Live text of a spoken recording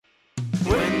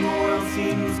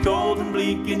seems cold and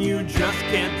bleak and you just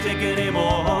can't take it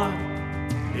anymore.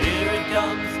 Here it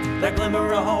comes, that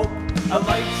glimmer of hope. A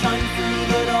light shines through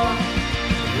the door.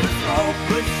 It's the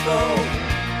hopeless slow.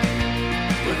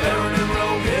 With Aaron and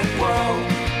Rohit, whoa.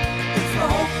 It's the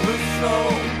hopeless slow.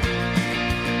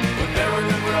 With Aaron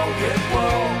and Rohit,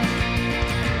 whoa.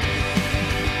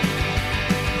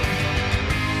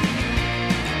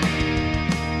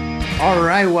 All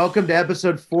right, welcome to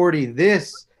episode 40.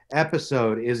 This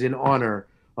episode is in honor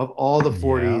of all the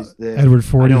 40s that Edward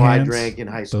 40 I hands. drank in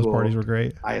high school. Those parties were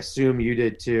great. I assume you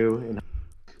did too. And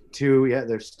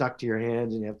they're stuck to your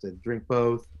hands and you have to drink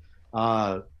both.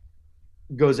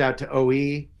 Goes out to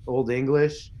OE, Old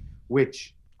English,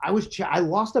 which I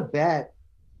lost a bet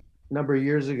a number of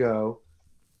years ago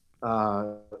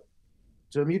to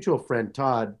a mutual friend,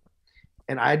 Todd,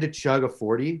 and I had to chug a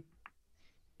 40.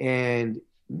 And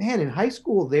man, in high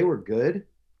school they were good,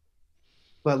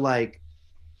 but like,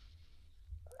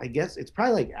 I guess it's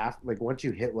probably like after, like once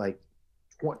you hit like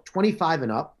 25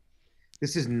 and up,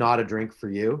 this is not a drink for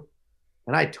you.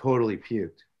 And I totally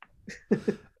puked.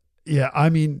 Yeah,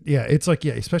 I mean, yeah, it's like,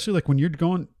 yeah, especially like when you're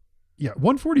going, yeah,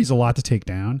 140 is a lot to take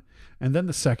down, and then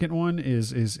the second one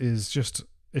is just,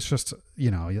 it's just,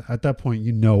 you know, at that point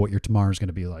you know what your tomorrow is going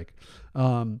to be like.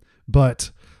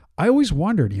 But I always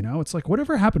wondered, you know, it's like,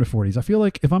 whatever happened to 40s? I feel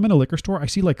like if I'm in a liquor store, I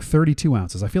see like 32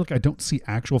 ounces. I feel like I don't see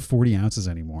actual 40 ounces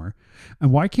anymore.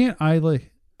 And why can't I like...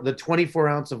 The 24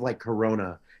 ounce of like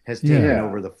Corona has taken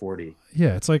over the 40.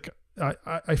 Yeah, it's like,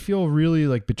 I feel really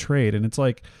like betrayed. And it's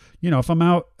like, you know, if I'm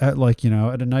out at like, you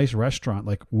know, at a nice restaurant,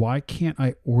 like why can't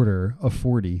I order a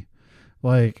 40?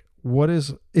 Like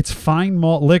it's fine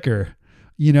malt liquor,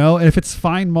 you know? And if it's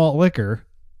fine malt liquor,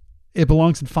 it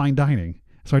belongs in fine dining.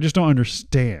 So I just don't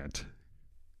understand.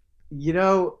 You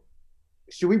know,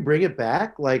 should we bring it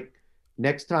back? Like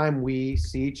next time we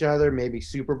see each other, maybe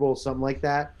Super Bowl, something like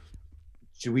that.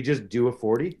 Should we just do a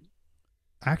 40?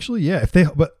 Actually, yeah.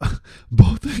 But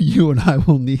both of you and I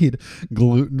will need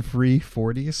gluten-free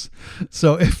 40s.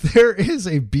 So if there is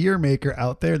a beer maker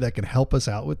out there that can help us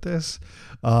out with this,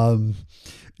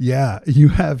 yeah, you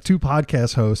have two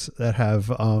podcast hosts that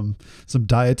have some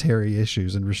dietary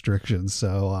issues and restrictions.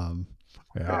 So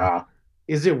yeah.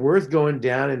 Is it worth going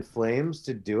down in flames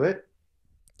to do it?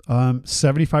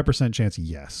 75% chance,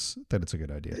 yes, that it's a good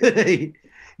idea.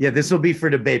 Yeah, this will be for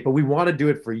debate, but we want to do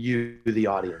it for you, the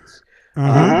audience,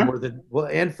 more than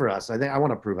and for us. I think I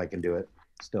want to prove I can do it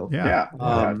still.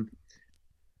 Yeah.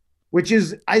 Which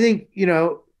is, I think, you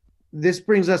know, this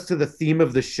brings us to the theme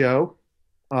of the show.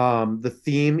 The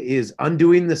theme is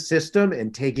undoing the system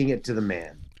and taking it to the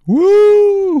man.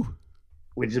 Woo!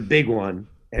 Which is a big one.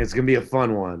 And it's going to be a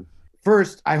fun one.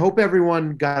 First, I hope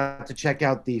everyone got to check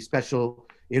out the special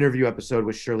interview episode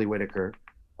with Shirley Whitaker,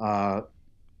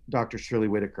 Dr. Shirley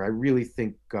Whitaker. I really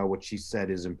think what she said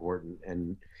is important.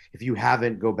 And if you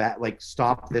haven't, go back, like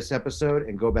stop this episode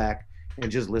and go back and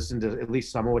just listen to at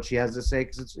least some of what she has to say,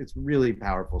 because it's really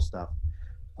powerful stuff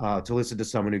to listen to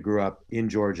someone who grew up in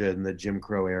Georgia in the Jim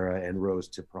Crow era and rose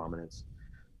to prominence.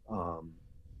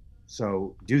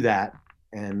 So do that.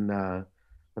 And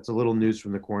that's a little news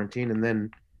from the quarantine. And then,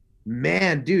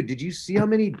 man, dude, did you see how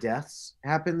many deaths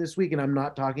happened this week? And I'm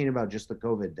not talking about just the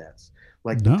COVID deaths,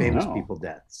 like the famous people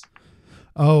deaths.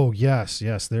 Oh, yes.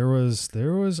 There was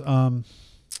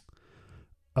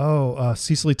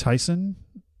Cecily Tyson.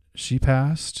 She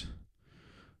passed.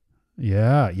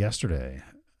 Yeah. Yesterday.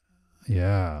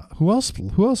 Yeah. Who else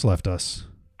left us?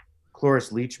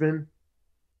 Cloris Leachman.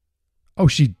 Oh,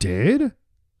 she did?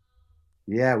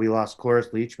 Yeah. We lost Cloris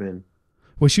Leachman.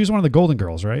 Well, she was one of the Golden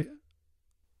Girls, right?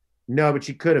 No, but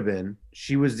she could have been.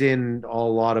 She was in a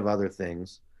lot of other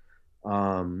things.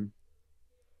 What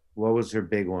was her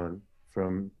big one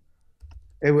from?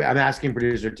 I'm asking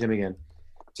producer Tim again.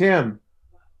 Tim,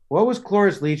 what was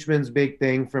Cloris Leachman's big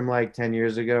thing from like 10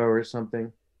 years ago or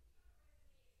something?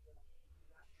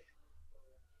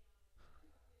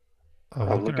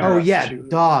 Yeah,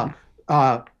 duh.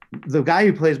 The guy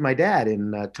who plays my dad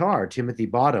in Tar, Timothy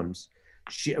Bottoms.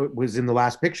 She was in The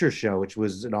Last Picture Show, which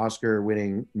was an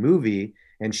Oscar-winning movie,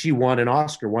 and she won an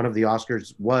Oscar. One of the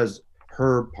Oscars was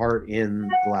her part in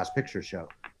The Last Picture Show.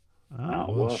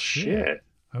 Oh, well, shit.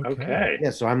 Okay. Yeah,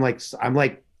 so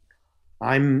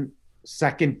I'm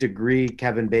second degree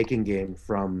Kevin Bacon game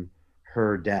from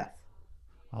her death.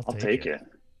 I'll take it.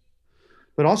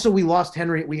 But also we lost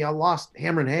Hammer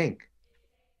and Hank.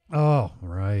 Oh,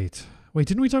 right. Wait,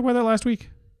 didn't we talk about that last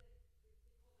week?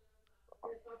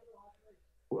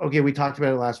 Okay, we talked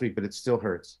about it last week, but it still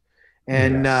hurts.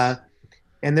 And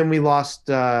and then we lost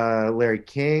Larry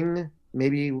King.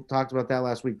 Maybe we talked about that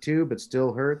last week too, but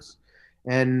still hurts.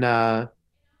 And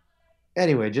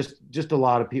anyway, just a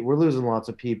lot of people. We're losing lots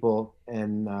of people,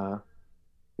 and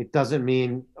it doesn't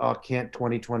mean can't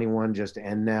 2021 just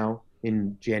end now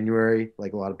in January,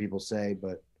 like a lot of people say,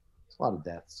 but it's a lot of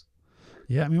deaths.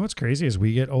 Yeah, I mean, what's crazy is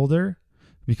we get older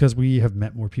because we have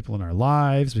met more people in our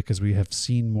lives, because we have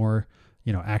seen more,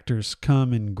 actors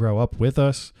come and grow up with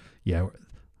us. Yeah,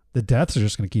 the deaths are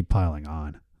just going to keep piling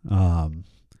on.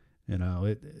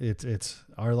 It's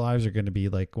our lives are going to be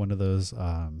like one of those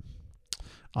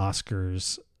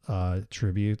Oscars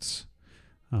tributes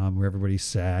where everybody's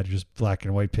sad, just black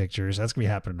and white pictures. That's going to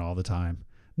be happening all the time.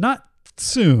 Not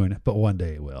soon, but one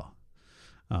day it will.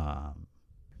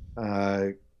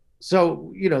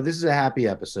 So, this is a happy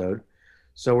episode.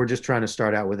 So we're just trying to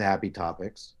start out with happy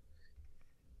topics.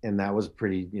 And that was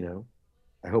pretty,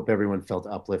 I hope everyone felt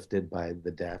uplifted by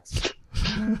the deaths.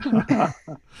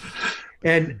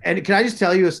 And can I just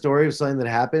tell you a story of something that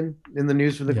happened in the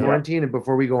news for the quarantine? And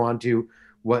before we go on to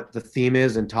what the theme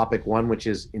is in topic 1, which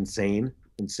is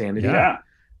insanity. Yeah.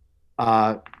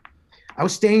 I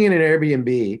was staying in an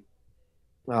Airbnb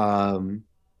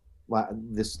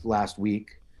this last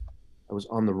week. I was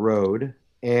on the road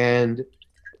and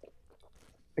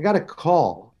I got a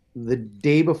call the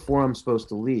day before I'm supposed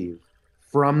to leave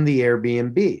from the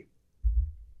Airbnb. It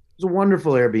was a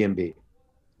wonderful Airbnb.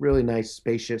 Really nice,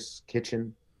 spacious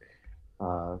kitchen,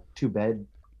 2-bed,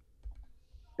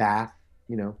 bath,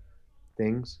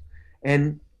 things.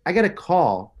 And I got a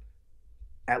call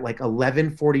at like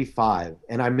 11:45,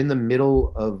 and I'm in the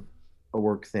middle of a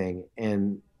work thing,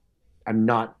 and I'm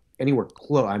not anywhere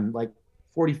close. I'm like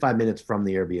 45 minutes from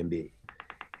the Airbnb.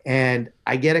 And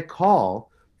I get a call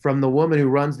from the woman who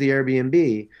runs the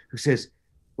Airbnb who says,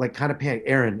 like, kind of panic,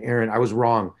 Aaron, I was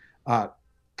wrong.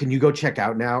 Can you go check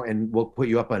out now and we'll put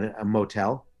you up on a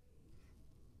motel?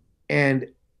 And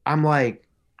I'm like,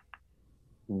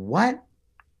 what?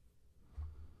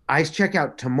 I check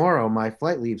out tomorrow. My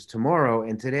flight leaves tomorrow.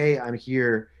 And today I'm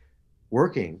here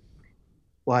working.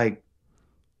 Like,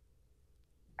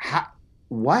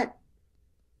 what?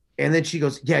 And then she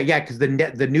goes, yeah, because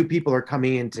the new people are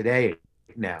coming in today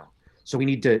now. So we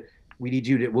need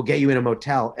you to, we'll get you in a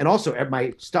motel. And also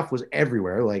my stuff was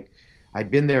everywhere. Like,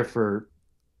 I'd been there for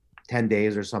 10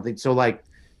 days or something. So like,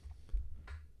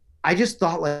 I just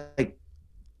thought like,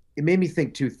 it made me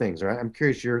think 2 things, right? I'm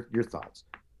curious your thoughts.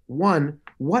 1,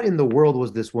 what in the world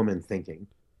was this woman thinking?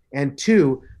 And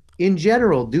 2, in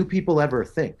general, do people ever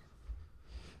think?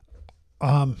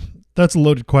 That's a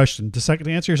loaded question. To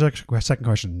answer your second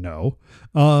question, no.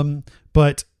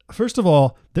 But first of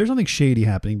all, there's something shady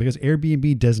happening because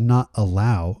Airbnb does not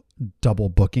allow double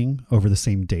booking over the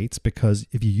same dates, because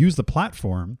if you use the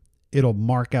platform, it'll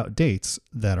mark out dates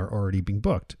that are already being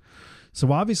booked.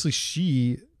 So obviously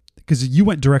because you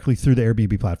went directly through the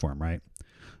Airbnb platform, right?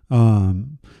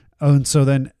 And so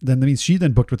then that means she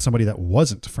then booked with somebody that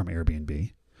wasn't from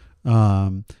Airbnb.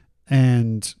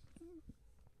 And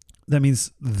that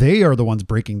means they are the ones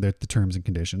breaking the terms and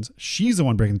conditions. She's the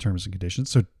one breaking the terms and conditions.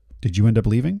 So did you end up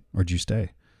leaving or did you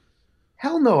stay?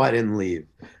 Hell no, I didn't leave.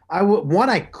 One,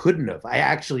 I couldn't have. I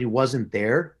actually wasn't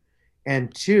there.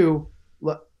 And 2,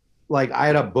 like I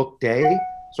had a booked day,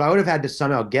 so I would have had to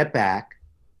somehow get back,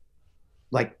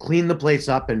 like clean the place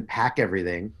up and pack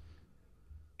everything,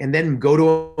 and then go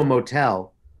to a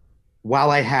motel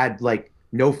while I had like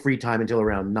no free time until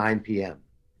around 9 p.m.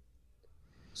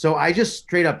 So I just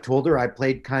straight up told her, I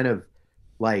played kind of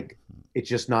like, it's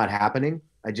just not happening.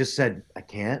 I just said, I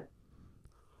can't.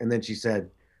 And then she said,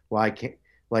 well, I can't,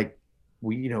 like,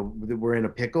 we're in a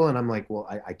pickle. And I'm like, well,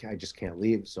 I just can't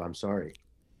leave. So I'm sorry.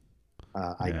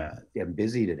 I am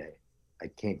busy today. I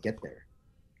can't get there.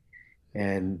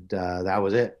 And that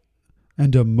was it.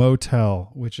 And a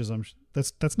motel, which is,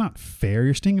 that's not fair.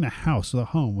 You're staying in a house with a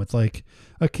home with like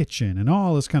a kitchen and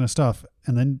all this kind of stuff.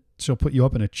 And then she'll put you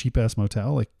up in a cheap ass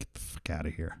motel. Like, get the fuck out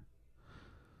of here.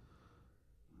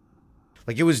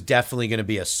 Like, it was definitely going to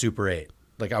be a Super 8.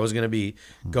 Like, I was going to be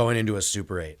going into a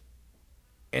Super 8.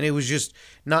 And it was just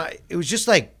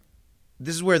like,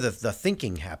 this is where the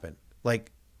thinking happened.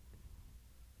 Like,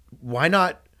 why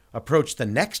not approach the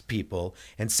next people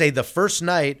and say, the first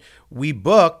night we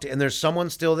booked and there's someone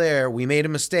still there, we made a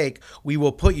mistake, we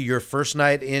will put you your first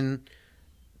night in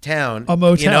town a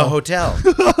motel. In a hotel.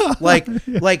 like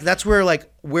that's where, like,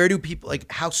 where do people,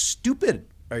 like, how stupid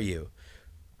are you?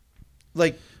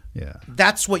 Like, yeah,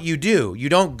 that's what you do. You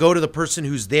don't go to the person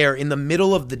who's there in the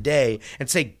middle of the day and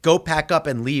say, go pack up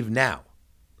and leave now,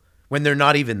 when they're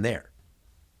not even there.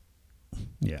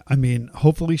 Yeah, I mean,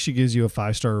 hopefully she gives you a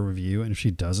 5-star review, and if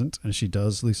she doesn't, and she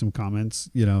does leave some comments,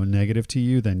 negative to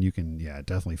you, then you can,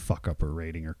 definitely fuck up her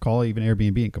rating or call even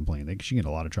Airbnb and complain. She can get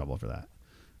a lot of trouble for that.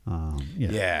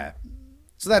 Yeah.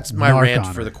 So that's my rant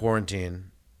for the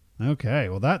quarantine. Okay.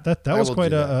 Well, that was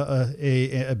quite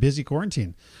a busy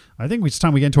quarantine. I think it's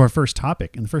time we get into our first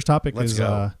topic. And the first topic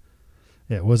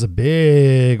it was a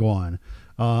big one.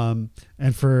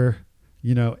 And for,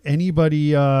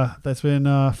 anybody that's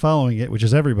been following it, which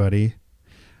is everybody,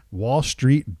 Wall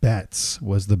Street Bets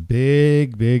was the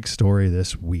big story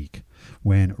this week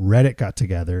when Reddit got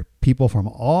together. People from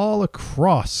all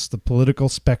across the political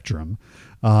spectrum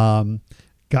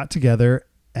got together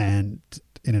and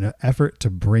in an effort to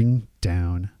bring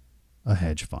down a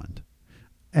hedge fund.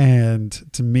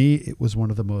 And to me, it was one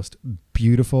of the most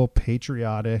beautiful,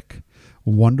 patriotic,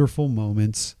 wonderful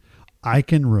moments I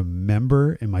can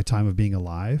remember in my time of being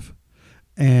alive.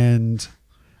 And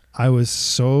I was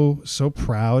so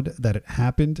proud that it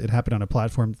happened. It happened on a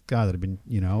platform, God, that I've been,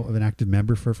 of an active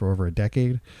member for over a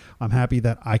decade. I'm happy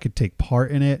that I could take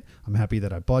part in it. I'm happy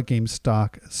that I bought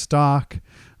GameStop stock.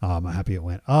 I'm happy it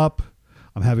went up.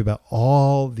 I'm happy about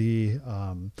all the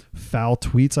foul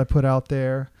tweets I put out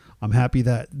there. I'm happy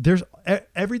that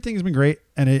everything has been great,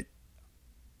 and it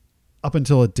up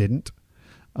until it didn't.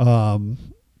 And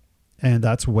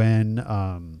that's when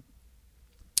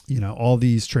all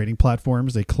these trading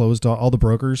platforms, they closed off all the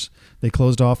brokers. They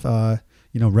closed off,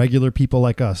 regular people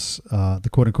like us, the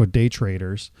quote unquote day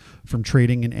traders, from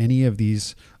trading in any of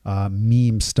these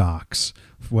meme stocks,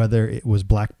 whether it was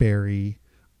BlackBerry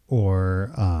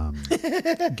or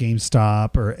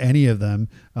GameStop or any of them,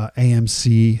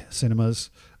 AMC Cinemas.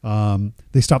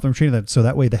 They stopped them trading that. So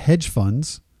that way the hedge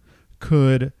funds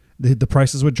could, the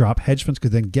prices would drop. Hedge funds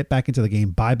could then get back into the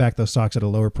game, buy back those stocks at a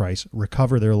lower price,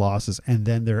 recover their losses, and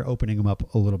then they're opening them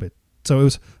up a little bit. So it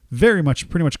was pretty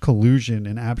much collusion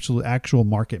and actual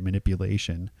market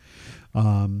manipulation.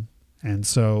 And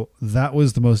so that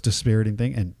was the most dispiriting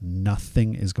thing, and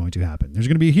nothing is going to happen. There's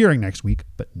going to be a hearing next week,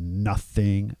 but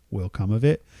nothing will come of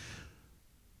it.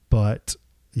 But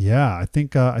yeah, I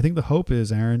think the hope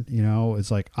is, Aaron,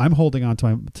 it's like I'm holding on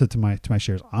to my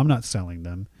shares. I'm not selling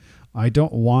them. I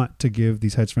don't want to give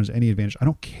these hedge funds any advantage. I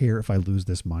don't care if I lose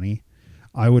this money.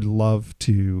 I would love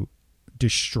to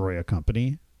destroy a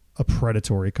company, a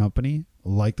predatory company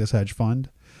like this hedge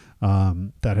fund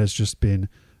that has just been,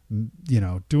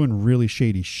 doing really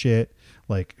shady shit,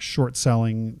 like short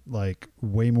selling, like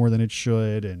way more than it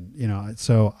should. And,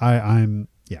 so I'm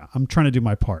trying to do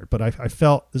my part, but I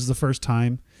felt this is the first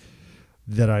time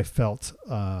that I felt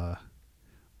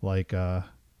like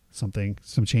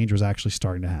some change was actually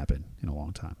starting to happen in a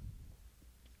long time.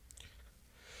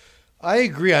 I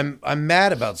agree. I'm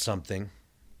mad about something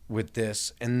with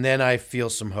this, and then I feel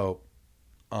some hope.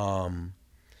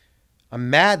 I'm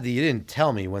mad that you didn't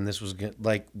tell me when this was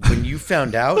like when you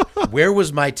found out. Where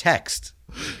was my text?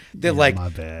 That my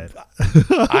bad.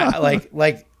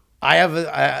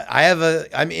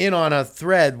 I'm in on a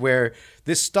thread where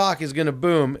this stock is gonna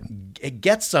boom.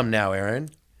 Get some now, Aaron.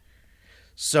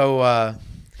 So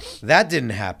that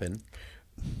didn't happen.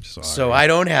 Sorry. So I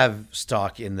don't have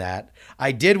stock in that.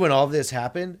 I did when all this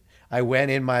happened. I went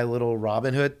in my little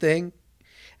Robinhood thing,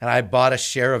 and I bought a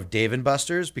share of Dave &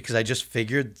 Buster's because I just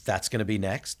figured that's going to be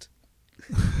next.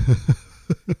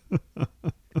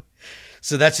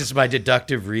 So that's just my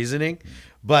deductive reasoning.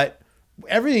 But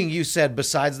everything you said,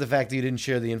 besides the fact that you didn't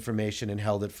share the information and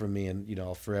held it from me, and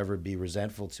I'll forever be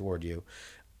resentful toward you,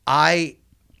 I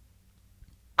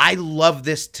love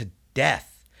this to death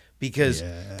because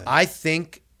I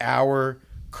think our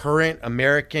current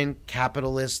American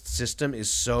capitalist system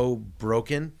is so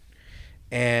broken.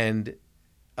 And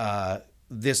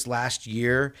this last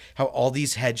year, how all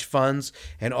these hedge funds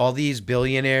and all these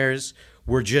billionaires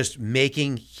were just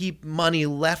making heap money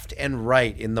left and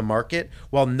right in the market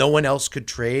while no one else could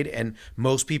trade, and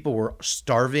most people were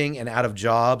starving and out of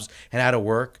jobs and out of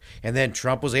work. And then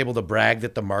Trump was able to brag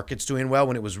that the market's doing well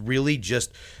when it was really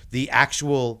just the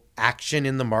actual action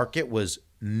in the market was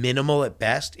minimal at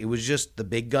best. It was just the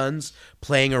big guns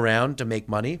playing around to make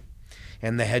money,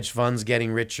 and the hedge funds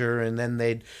getting richer, and then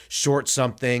they'd short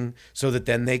something so that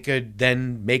then they could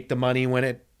then make the money when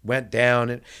it went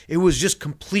down. It was just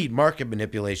complete market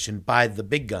manipulation by the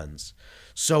big guns.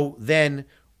 So then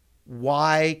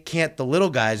why can't the little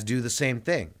guys do the same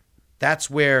thing? That's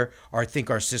where I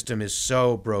think our system is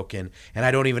so broken, and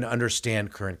I don't even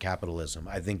understand current capitalism.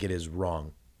 I think it is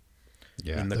wrong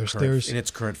in its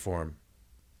current form.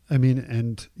 I mean,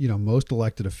 and, most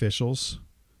elected officials,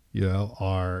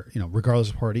 are, regardless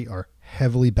of party, are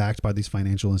heavily backed by these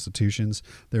financial institutions.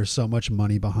 There's so much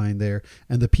money behind there.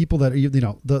 And the people that,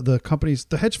 the companies,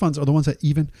 the hedge funds are the ones that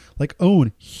even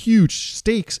own huge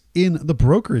stakes in the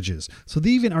brokerages. So they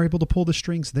even are able to pull the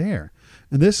strings there.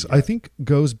 And this, I think,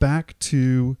 goes back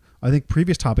to I think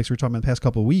previous topics we were talking about the past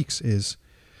couple of weeks is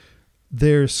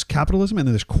there's capitalism and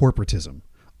then there's corporatism.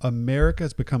 America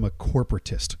has become a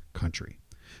corporatist country.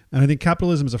 And I think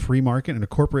capitalism is a free market, and a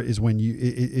corporate is when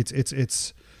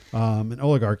it's an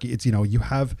oligarchy. It's, you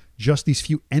have just these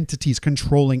few entities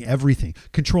controlling everything,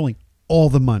 controlling all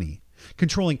the money,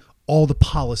 controlling all the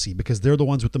policy because they're the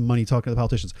ones with the money talking to the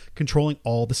politicians, controlling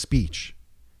all the speech.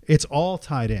 It's all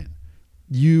tied in.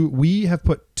 We have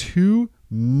put too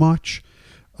much,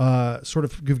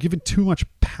 we've given too much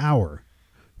power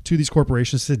to these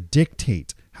corporations to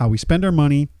dictate how we spend our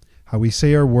money, how we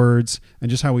say our words, and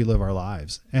just how we live our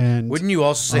lives. And wouldn't you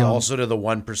also say also to the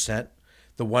 1%?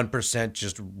 The 1%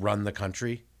 just run the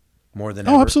country more than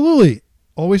ever. Oh, absolutely.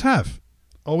 Always have.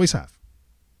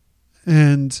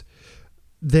 And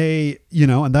they,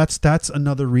 and that's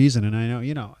another reason. And I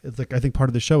know, it's like, I think part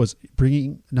of the show is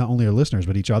bringing not only our listeners,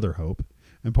 but each other hope.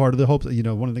 And part of the hope, one of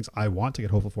the things I want to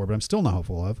get hopeful for, but I'm still not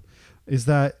hopeful of, is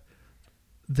that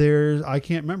I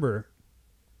can't remember,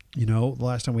 the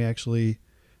last time we actually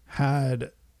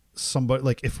had somebody,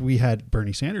 like if we had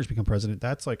Bernie Sanders become president,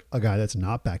 that's like a guy that's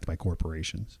not backed by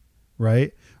corporations,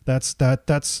 right? That's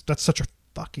such a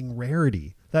fucking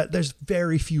rarity. That there's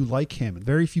very few like him and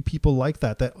very few people like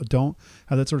that don't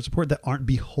have that sort of support, that aren't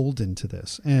beholden to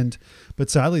this. But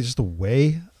sadly, it's just the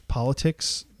way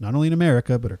politics, not only in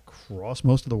America, but across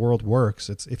most of the world works.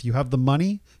 It's if you have the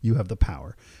money, you have the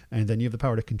power, and then you have the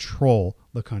power to control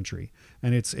the country.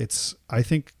 And I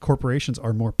think corporations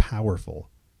are more powerful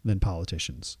than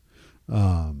politicians.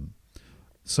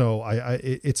 So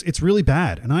it's really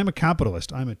bad. And I'm a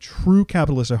capitalist. I'm a true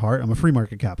capitalist at heart. I'm a free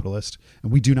market capitalist,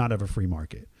 and we do not have a free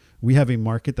market. We have a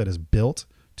market that is built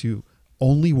to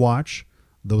only watch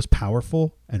those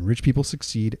powerful and rich people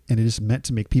succeed. And it is meant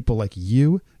to make people like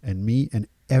you and me and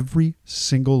every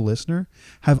single listener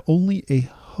have only a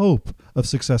hope of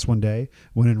success one day,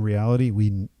 when in reality,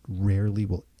 we rarely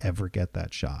will ever get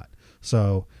that shot.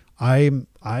 So Aaron,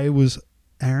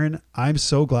 I'm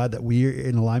so glad that we are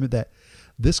in alignment, that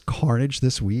this carnage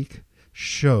this week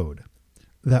showed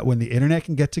that when the internet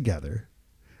can get together,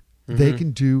 they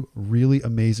can do really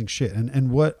amazing shit.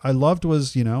 And what I loved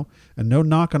was, and no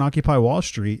knock on Occupy Wall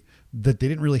Street, that they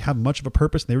didn't really have much of a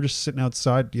purpose. They were just sitting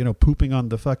outside, pooping on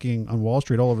Wall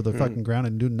Street all over the fucking ground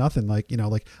and doing nothing.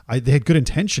 They had good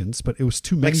intentions, but it was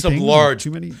too many some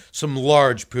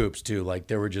large poops too. Like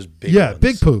there were just big ones.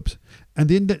 Big poops. And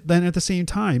then at the same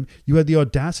time, you had the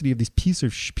audacity of these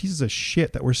pieces of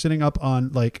shit that were sitting up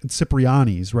on like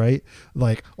Cipriani's, right?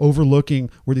 Like overlooking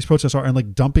where these protests are and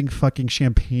like dumping fucking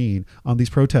champagne on these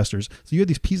protesters. So you had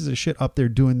these pieces of shit up there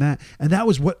doing that. And that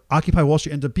was what Occupy Wall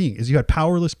Street ended up being, is you had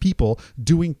powerless people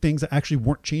doing things that actually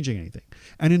weren't changing anything.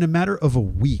 And in a matter of a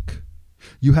week,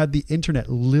 you had the internet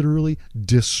literally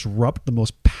disrupt the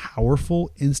most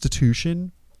powerful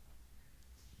institution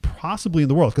possibly in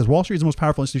the world, because Wall Street is the most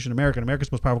powerful institution in America, and America's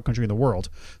the most powerful country in the world.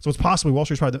 So it's possibly Wall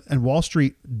Street's probably, and Wall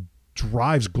Street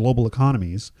drives global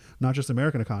economies, not just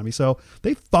American economy. So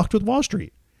they fucked with Wall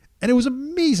Street, and it was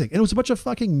amazing. And it was a bunch of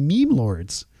fucking meme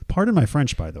lords. Pardon my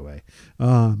French, by the way.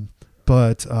 I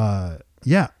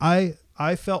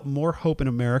felt more hope in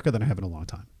America than I have in a long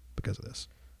time because of this.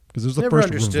 Because it was the never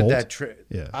first understood revolt.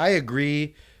 that. I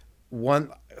agree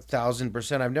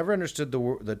 1,000%. I've never understood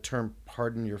the term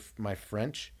 "pardon my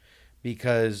French,"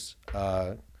 because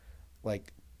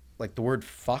like the word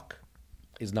 "fuck"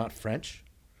 is not French.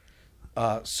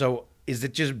 So does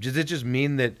it just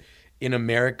mean that in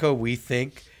America we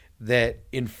think that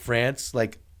in France,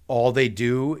 like all they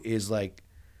do is like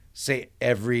say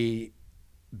every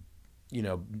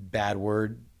bad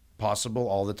word possible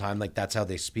all the time, like that's how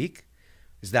they speak?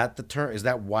 Is that the term? Is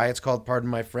that why it's called "pardon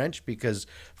my French"? Because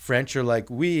French are like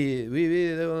we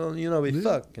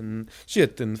fuck and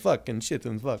shit and fuck and shit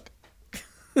and fuck.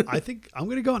 I think I'm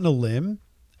going to go on a limb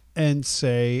and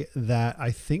say that I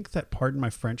think that "pardon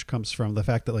my French" comes from the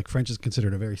fact that like French is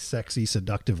considered a very sexy,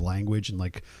 seductive language, and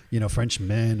like French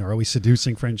men are always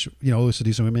seducing always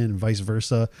seducing women, and vice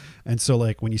versa. And so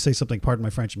like when you say something "pardon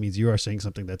my French," it means you are saying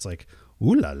something that's like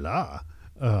ooh la la.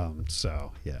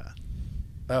 So yeah.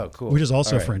 Oh, cool. Which is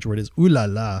also a French word, is ooh la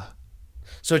la.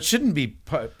 So it shouldn't be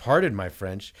 "pardon my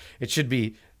French." It should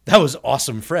be "that was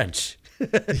awesome French."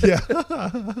 Yeah.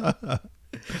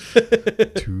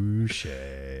 Touche.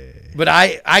 But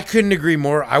I couldn't agree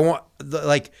more. I want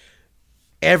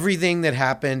everything that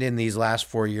happened in these last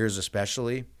 4 years,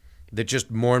 especially, that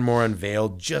just more and more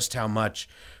unveiled just how much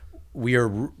we are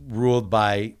ruled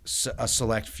by a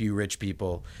select few rich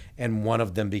people, and one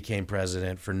of them became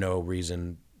president for no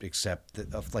reason except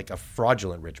like a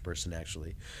fraudulent rich person,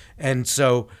 actually. And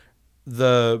so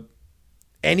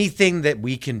anything that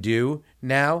we can do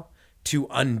now to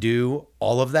undo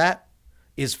all of that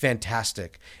is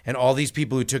fantastic. And all these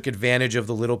people who took advantage of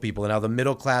the little people, and how the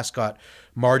middle class got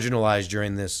marginalized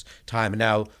during this time, and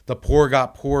now the poor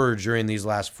got poorer during these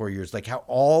last 4 years, like how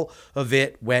all of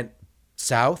it went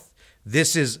south.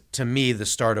 This is, to me, the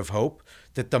start of hope,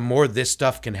 that the more this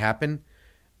stuff can happen,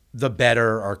 the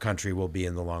better our country will be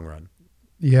in the long run.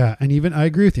 Yeah. And even, I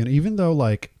agree with you. And even though,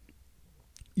 like,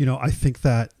 you know, I think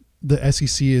that the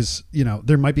SEC is, you know,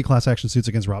 there might be class action suits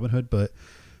against Robinhood, but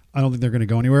I don't think they're going to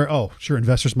go anywhere. Oh, sure,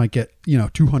 investors might get, you know,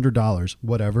 $200,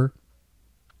 whatever.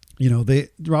 You know,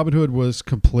 Robinhood was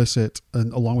complicit,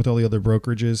 and along with all the other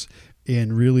brokerages,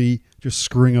 in really just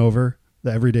screwing over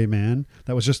the everyday man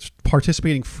that was just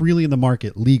participating freely in the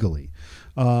market legally.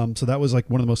 So that was like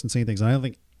one of the most insane things.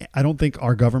 And I don't think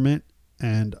our government,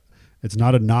 and it's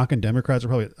not a knock on Democrats or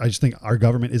Republicans, I just think our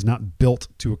government is not built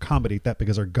to accommodate that,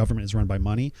 because our government is run by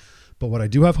money. But what I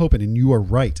do have hope in, and you are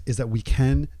right, is that we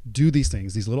can do these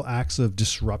things, these little acts of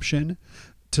disruption,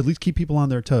 to at least keep people on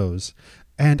their toes.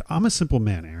 And I'm a simple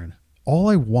man, Aaron. All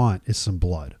I want is some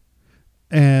blood.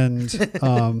 And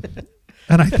and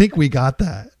I think we got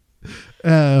that.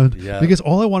 And because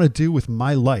all I want to do with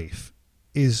my life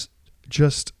is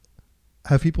just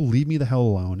have people leave me the hell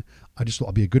alone.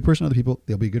 I'll be a good person to other people.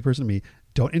 They'll be a good person to me.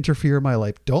 Don't interfere in my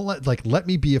life. Don't let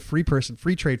me be a free person,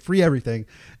 free trade, free everything.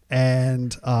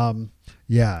 And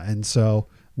and so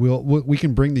we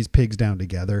can bring these pigs down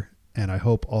together. And I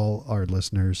hope all our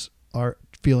listeners are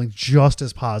feeling just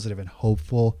as positive and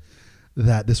hopeful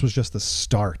that this was just the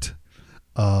start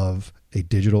of a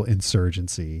digital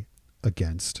insurgency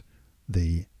against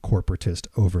the corporatist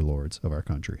overlords of our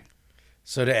country.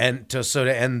 So to end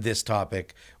this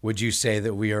topic, would you say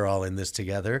that we are all in this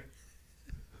together?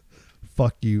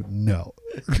 Fuck you, no.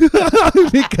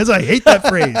 Because I hate that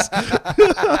phrase.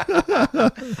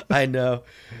 I know.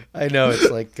 It's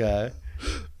like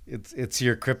it's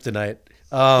your kryptonite.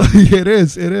 It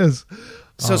is.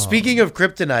 So speaking of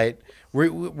kryptonite,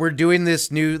 we're doing this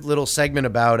new little segment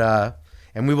about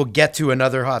and we will get to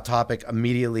another hot topic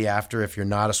immediately after if you're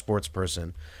not a sports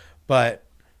person, but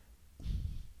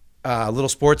a little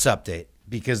sports update,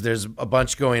 because there's a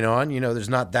bunch going on. You know, there's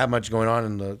not that much going on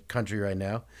in the country right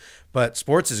now, but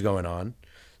sports is going on.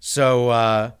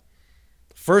 So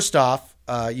first off,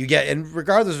 you get, and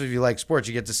regardless of if you like sports,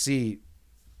 you get to see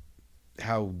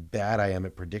how bad I am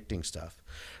at predicting stuff.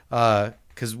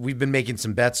 Because we've been making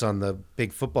some bets on the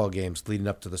big football games leading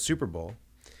up to the Super Bowl.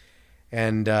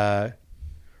 And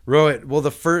Rohit, well,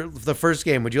 the first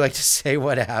game, would you like to say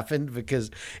what happened?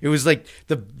 Because it was like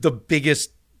the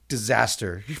biggest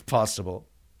disaster possible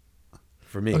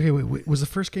for me. Okay, wait. Was the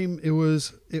first game? It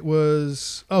was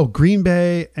Green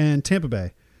Bay and Tampa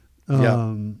Bay.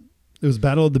 It was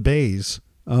Battle of the Bays.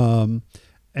 I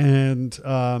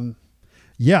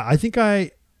think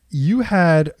you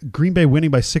had Green Bay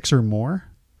winning by 6 or more,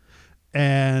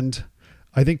 and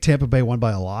I think Tampa Bay won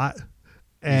by a lot.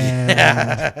 And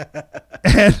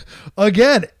and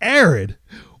again, Aaron,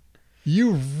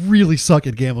 you really suck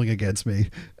at gambling against me.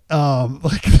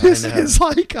 This is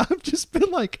like, I've just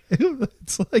been like,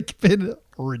 it's like been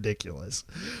ridiculous.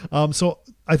 So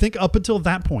I think up until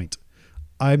that point,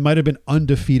 I might have been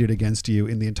undefeated against you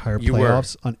in the entire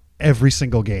playoffs on every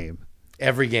single game.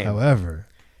 Every game.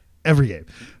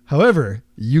 However,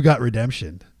 you got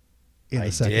redemption in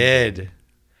the second game. Did.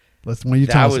 When you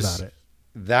tell us about it.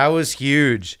 That was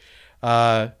huge.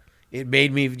 It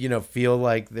made me, feel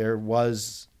like there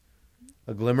was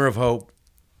a glimmer of hope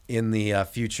in the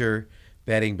future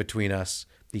betting between us,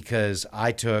 because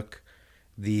I took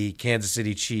the Kansas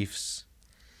City Chiefs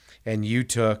and you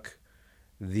took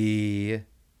who'd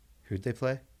they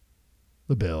play?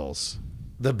 The Bills.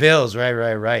 The Bills,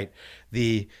 right.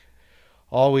 The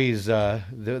always the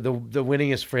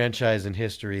winningest franchise in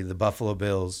history, the Buffalo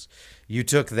Bills. You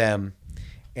took them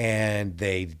and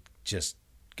they just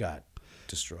got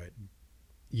destroyed.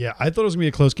 Yeah, I thought it was going to be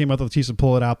a close game. I thought the Chiefs would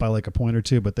pull it out by like a point or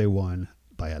two, but they won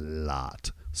by a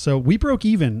lot. So we broke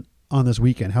even on this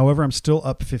weekend. However, I'm still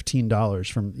up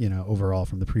 $15 from, overall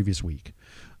from the previous week.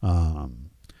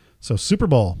 So Super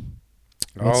Bowl.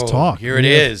 Let's talk. Here it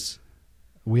is.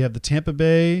 We have the Tampa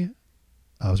Bay.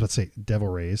 I was about to say Devil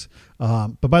Rays.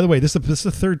 But by the way, this is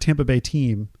the third Tampa Bay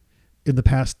team in the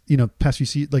past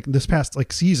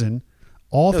season.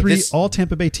 All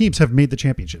Tampa Bay teams have made the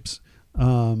championships.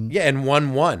 And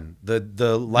won.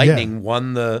 The Lightning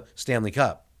won the Stanley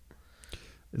Cup.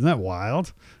 Isn't that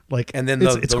wild? And then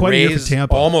the Rays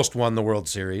almost won the World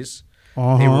Series.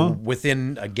 They were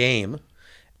within a game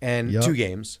and 2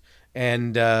 games,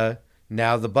 and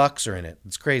now the Bucks are in it.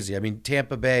 It's crazy. I mean,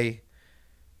 Tampa Bay,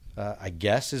 I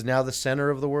guess, is now the center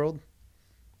of the world.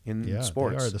 in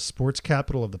sports. They are the sports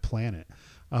capital of the planet.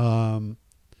 And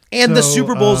the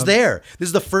Super Bowl's there. This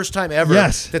is the first time ever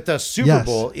that the Super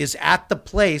Bowl is at the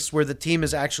place where the team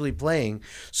is actually playing.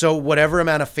 So whatever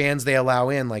amount of fans they allow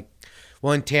in, like,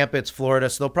 well, in Tampa, it's Florida,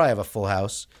 so they'll probably have a full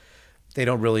house. They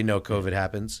don't really know COVID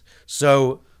happens.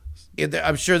 So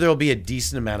I'm sure there'll be a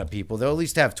decent amount of people. They'll at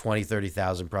least have 20,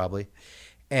 30,000 probably.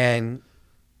 And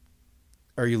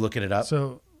are you looking it up?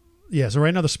 So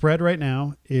right now the spread right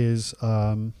now is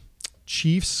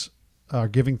Chiefs are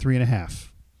giving 3.5.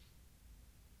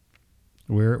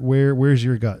 Where's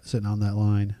your gut sitting on that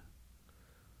line?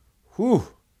 Whew.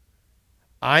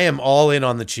 I am all in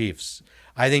on the Chiefs.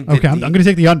 I think. Okay, I'm going to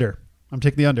take the under. I'm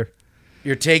taking the under.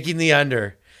 You're taking the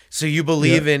under. So you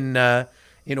believe in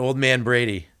old man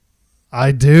Brady?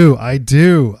 I do.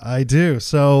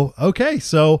 So okay.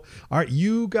 So all right,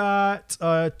 you got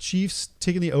Chiefs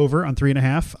taking the over on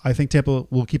 3.5. I think Tampa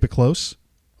will keep it close,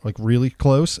 like really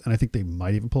close, and I think they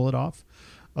might even pull it off.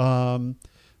 All right.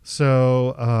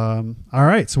 So how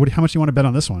much do you want to bet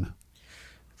on this one?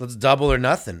 Let's double or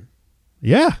nothing.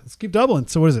 Yeah, let's keep doubling.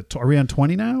 So what is it? Are we on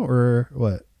 20 now or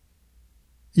what?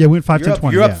 Yeah, we went 5, 10,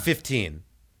 20. You're up 15.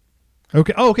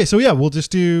 Okay. Oh, okay. So yeah, we'll just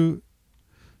do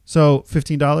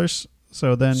 $15.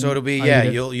 So it'll be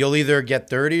you'll either get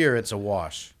 30 or it's a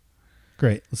wash.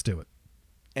 Great. Let's do it.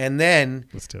 And then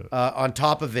let's do it. On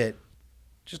top of it,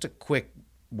 just a quick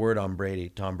word on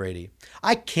Tom Brady.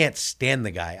 I can't stand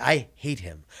the guy. I hate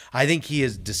him. I think he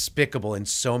is despicable in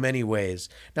so many ways.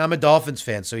 Now, I'm a Dolphins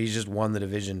fan, so he's just won the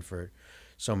division for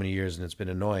so many years, and it's been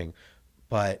annoying.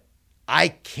 But I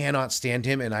cannot stand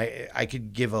him, and I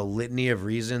could give a litany of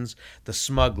reasons. The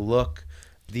smug look,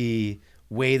 the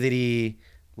way that he,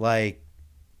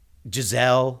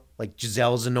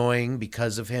 Gisele's annoying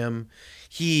because of him.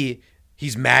 He's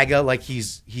MAGA, like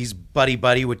he's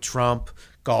buddy with Trump,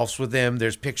 golfs with him.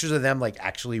 There's pictures of them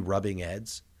actually rubbing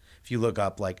heads. If you look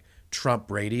up Trump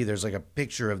Brady, there's a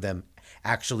picture of them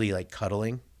actually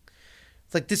cuddling.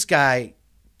 It's this guy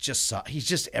he's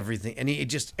just everything. And he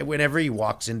just, whenever he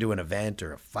walks into an event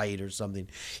or a fight or something,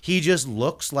 he just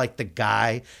looks like the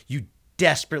guy you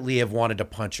desperately have wanted to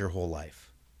punch your whole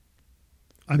life.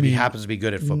 He happens to be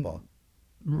good at football.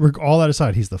 All that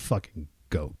aside, he's the fucking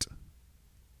GOAT.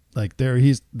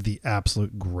 He's the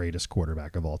absolute greatest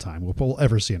quarterback of all time we'll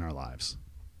ever see in our lives.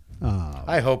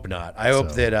 I hope not. I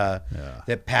hope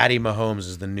that Patty Mahomes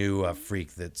is the new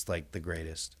freak that's the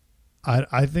greatest.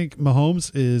 I think Mahomes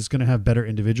is going to have better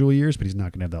individual years, but he's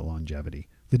not going to have that longevity.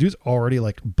 The dude's already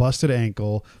busted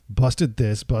ankle, busted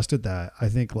this, busted that. I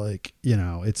think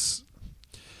it's.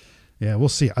 Yeah, we'll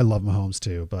see. I love Mahomes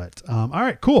too, but all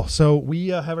right, cool. So we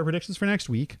have our predictions for next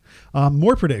week.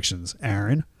 More predictions,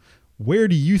 Aaron. Where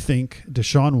do you think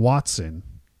Deshaun Watson,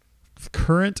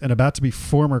 current and about to be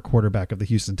former quarterback of the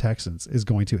Houston Texans, is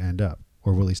going to end up?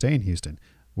 Or will he stay in Houston?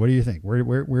 What do you think?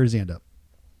 Where does he end up?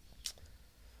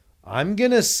 I'm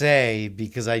going to say,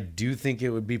 because I do think it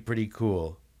would be pretty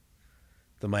cool,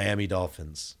 the Miami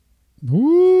Dolphins.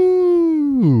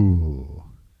 Ooh.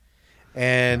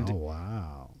 And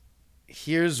wow.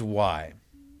 Here's why.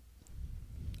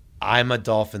 I'm a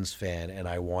Dolphins fan, and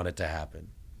I want it to happen.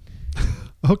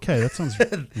 Okay, that sounds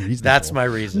reasonable. That's my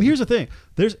reason. Here's the thing.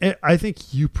 I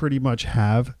think you pretty much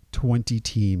have 20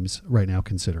 teams right now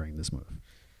considering this move,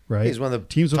 right? He's one of the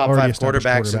teams top 5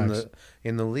 quarterbacks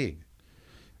in the league.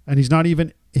 And he's not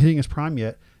even hitting his prime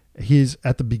yet. He's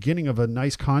at the beginning of a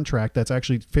nice contract that's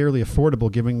actually fairly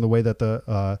affordable, given the way that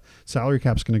the salary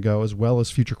cap's going to go, as well as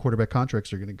future quarterback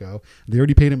contracts are going to go. They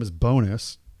already paid him his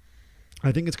bonus.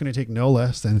 I think it's going to take no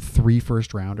less than 3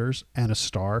 first-rounders and a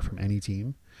star from any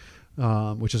team,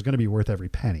 which is going to be worth every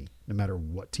penny, no matter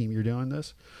what team you're doing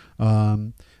this.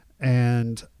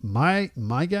 And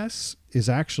my guess is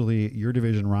actually your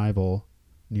division rival,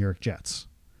 New York Jets.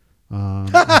 I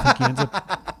think he ends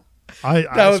up.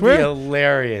 That would be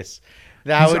hilarious.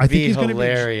 That would be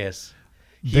hilarious.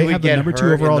 They would get number 2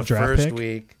 overall in the draft first pick.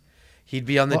 Week. He'd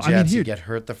be on the Jets. He'd get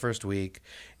hurt the first week,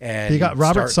 and they got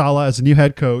Robert Saleh as a new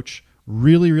head coach.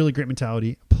 Really, really great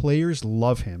mentality. Players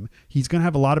love him. He's going to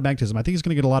have a lot of magnetism. I think he's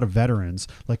going to get a lot of veterans.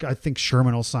 I think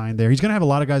Sherman will sign there. He's going to have a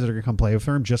lot of guys that are going to come play with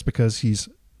him just because he's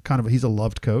a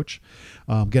loved coach,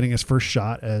 getting his first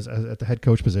shot at the head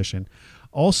coach position.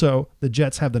 Also, the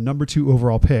Jets have the number 2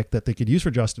 overall pick that they could use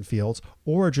for Justin Fields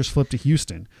or just flip to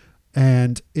Houston.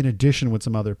 And in addition with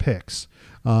some other picks,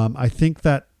 I think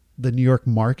that the New York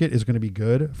market is going to be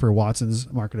good for Watson's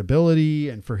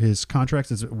marketability and for his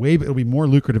contracts. It'll be more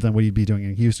lucrative than what he'd be doing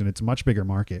in Houston. It's a much bigger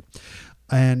market.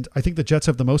 And I think the Jets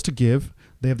have the most to give.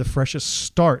 They have the freshest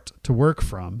start to work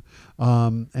from.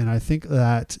 And I think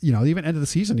that, even end of the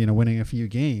season, winning a few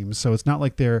games. So it's not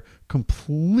like they're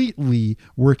completely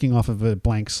working off of a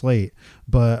blank slate,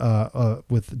 but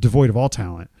with devoid of all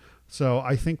talent. So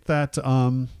I think that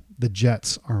the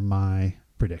Jets are my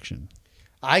prediction.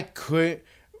 I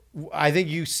think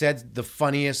you said the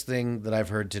funniest thing that I've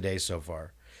heard today so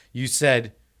far. You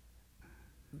said,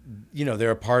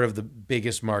 they're a part of the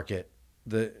biggest market,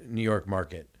 the New York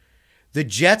market. The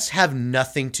Jets have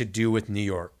nothing to do with New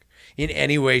York in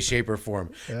any way, shape, or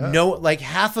form. Yeah. No, like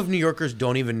half of New Yorkers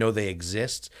don't even know they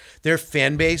exist. Their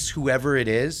fan base, whoever it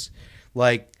is,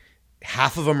 like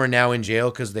half of them are now in jail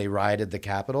because they rioted the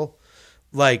Capitol.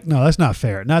 Like, no, that's not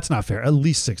fair. That's not fair. At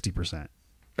least 60%.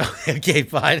 Okay,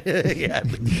 fine. Yeah,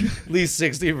 at least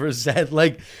 60%.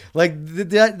 Like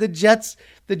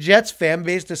the Jets fan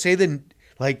base, to say that,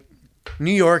 like,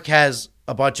 New York has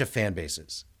a bunch of fan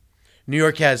bases. New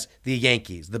York has the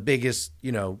Yankees, the biggest,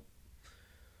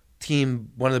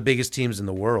 team, one of the biggest teams in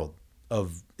the world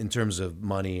in terms of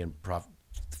money and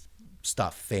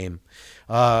fame.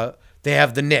 They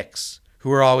have the Knicks,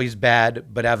 who are always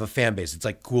bad but have a fan base. It's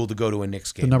like cool to go to a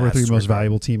Knicks game. The number 3 most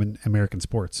valuable team in American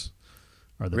sports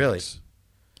are the really? Knicks.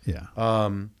 Yeah.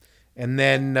 And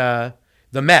then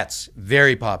the Mets,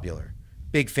 very popular,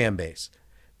 big fan base.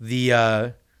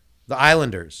 The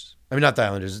Islanders. I mean, not the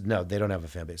Islanders. No, they don't have a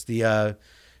fan base. The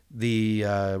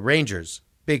Rangers,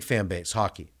 big fan base,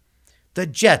 hockey. The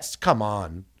Jets, come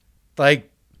on.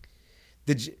 Like,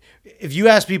 if you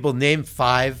ask people, name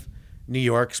 5 New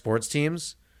York sports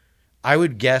teams, I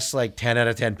would guess like 10 out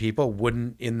of 10 people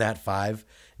wouldn't, in that 5,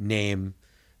 name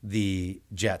the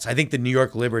Jets. I think the New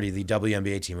York Liberty, the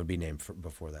WNBA team, would be named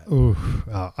before that. Ooh,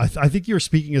 I think you're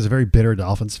speaking as a very bitter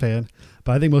Dolphins fan,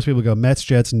 but I think most people go Mets,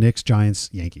 Jets, Knicks, Giants,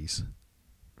 Yankees.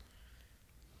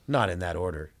 Not in that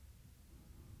order.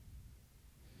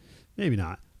 Maybe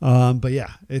not. But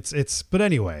yeah, it's. But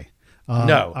anyway.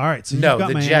 No. All right. So you've got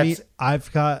the Miami. Jets.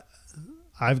 I've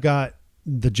got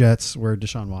the Jets where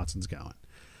Deshaun Watson's going.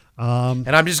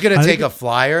 And I'm just going to take a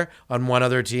flyer on one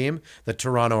other team, the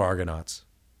Toronto Argonauts.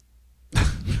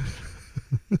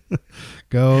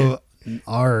 Go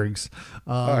Args.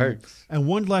 Args. And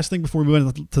one last thing before we move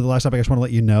on to the last topic, I just want to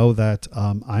let you know that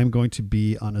I'm going to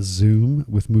be on a Zoom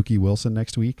with Mookie Wilson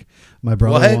next week. My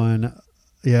brother won.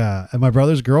 Yeah, and my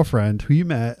brother's girlfriend, who you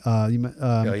met. Oh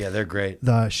yeah, they're great.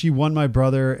 She won my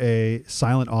brother a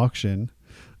silent auction,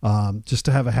 just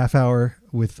to have a half hour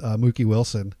with Mookie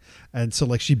Wilson, and so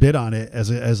like she bid on it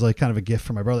as like kind of a gift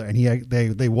for my brother, and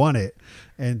they won it,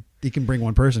 and he can bring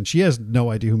one person. She has no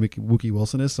idea who Mookie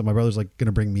Wilson is, so my brother's like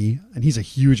gonna bring me, and he's a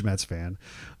huge Mets fan.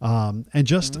 And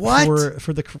just for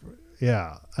the.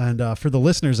 Yeah, and for the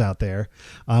listeners out there,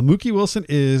 Mookie Wilson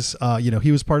is,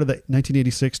 he was part of the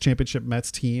 1986 championship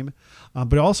Mets team,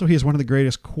 but also he has one of the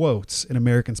greatest quotes in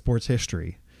American sports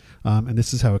history, and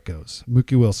this is how it goes.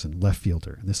 Mookie Wilson, left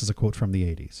fielder, and this is a quote from the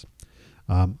 80s.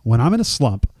 When I'm in a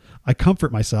slump, I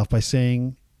comfort myself by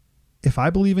saying, if I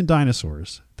believe in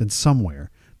dinosaurs, then somewhere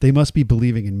they must be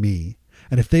believing in me,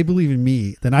 and if they believe in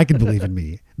me, then I can believe in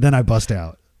me. Then I bust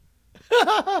out.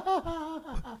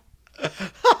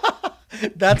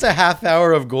 That's a half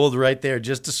hour of gold right there,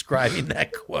 just describing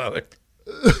that quote.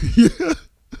 Yeah.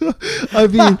 I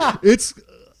mean, it's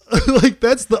like,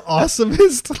 that's the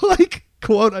awesomest like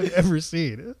quote I've ever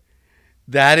seen.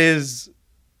 That is,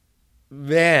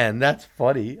 man, that's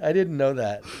funny. I didn't know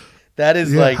that. That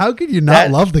is like, how could you not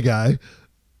love the guy?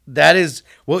 That is,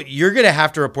 well, you're going to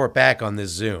have to report back on this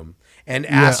Zoom and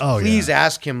please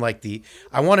ask him like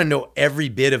I want to know every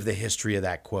bit of the history of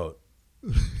that quote.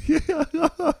 Yeah.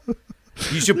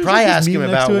 You should probably ask him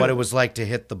about what it was like to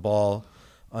hit the ball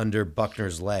under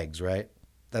Buckner's legs, right?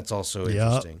 That's also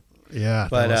interesting. Yeah.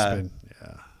 But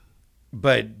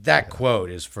but that quote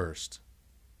is first.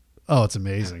 Oh, it's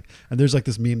amazing. And there's like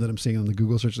this meme that I'm seeing on the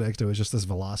Google search next to it. It's just this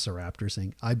velociraptor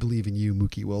saying, I believe in you,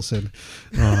 Mookie Wilson.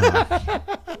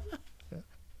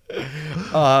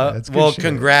 Well,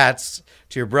 congrats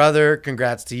to your brother.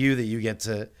 Congrats to you that you get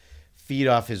to feed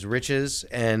off his riches,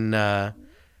 and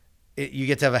you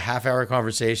get to have a half-hour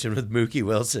conversation with Mookie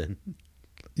Wilson.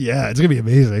 Yeah, it's gonna be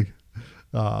amazing.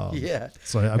 Yeah.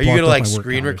 So are you gonna like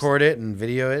screen record it and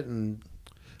video it and?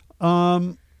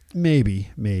 Maybe.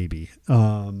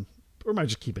 Or might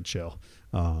just keep it chill.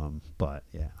 But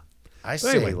yeah.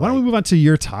 Anyway, why don't we move on to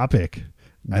your topic?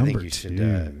 I think you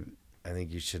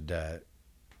should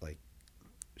like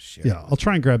share. Yeah, I'll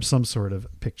try and grab some sort of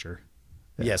picture.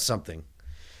 Yeah, something.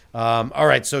 All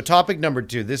right. So topic number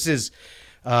 2. This is,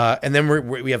 and then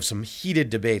we have some heated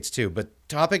debates too. But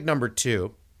topic number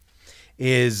 2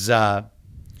 is about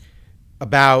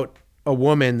a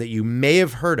woman that you may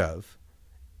have heard of.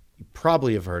 You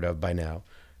probably have heard of by now.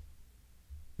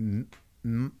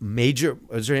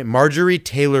 Marjorie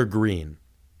Taylor Greene.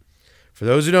 For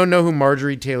those who don't know who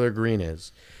Marjorie Taylor Greene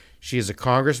is, she is a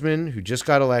congressman who just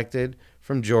got elected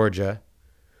from Georgia,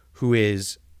 who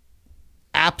is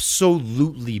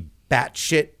absolutely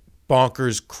batshit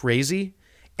bonkers crazy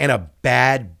and a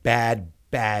bad, bad,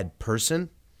 bad person.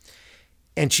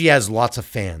 And she has lots of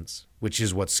fans, which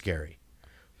is what's scary.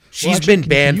 She's been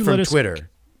banned from Twitter.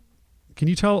 Can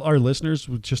you tell our listeners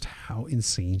just how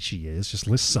insane she is? Just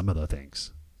list some of the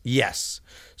things. Yes.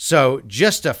 So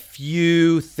just a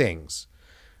few things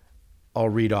I'll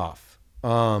read off.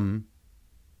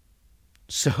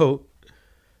 So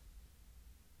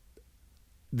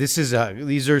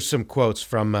these are some quotes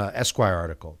from Esquire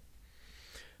article.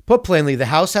 Put plainly, the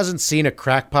House hasn't seen a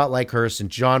crackpot like her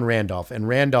since John Randolph, and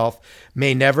Randolph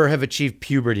may never have achieved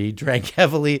puberty, drank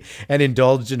heavily, and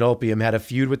indulged in opium, had a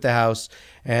feud with the House,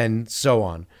 and so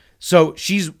on. So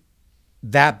she's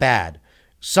that bad.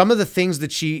 One of the things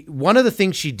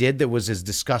she did that was as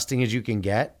disgusting as you can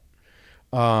get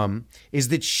is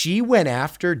that she went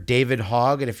after David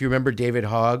Hogg. And if you remember David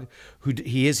Hogg,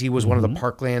 he was one of the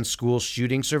Parkland school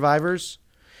shooting survivors.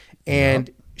 And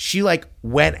she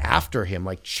went after him,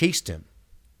 chased him.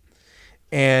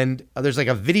 And there's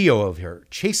a video of her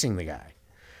chasing the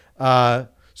guy.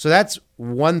 So that's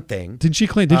one thing. Did she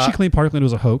claim Parkland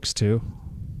was a hoax too?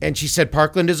 And she said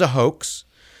Parkland is a hoax.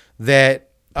 That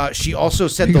she also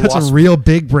said that's a real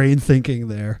big brain thinking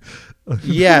there.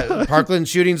 Yeah, Parkland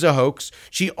shooting's a hoax.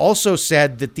 She also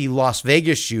said that the Las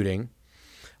Vegas shooting,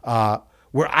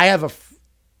 where I have a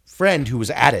friend who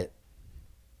was at it,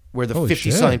 where the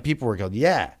 50-something people were killed.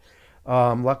 Yeah.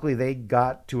 Luckily, they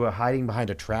got to hiding behind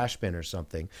a trash bin or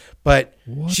something. But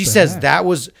she says that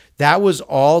was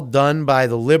all done by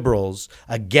the liberals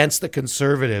against the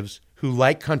conservatives who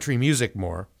like country music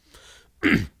more,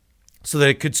 so that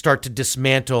it could start to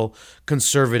dismantle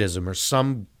conservatism or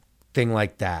something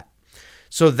like that.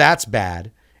 So that's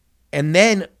bad. And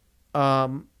then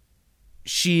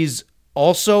she's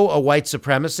also a white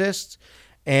supremacist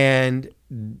and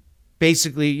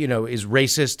basically, is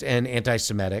racist and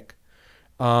anti-Semitic.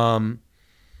 The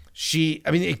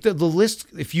list,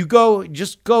 if you go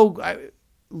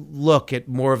look at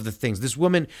more of the things. This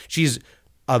woman, she's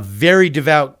a very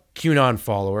devout QAnon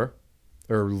follower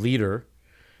or leader.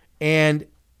 And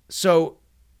so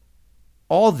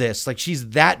all this, she's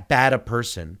that bad a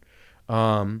person.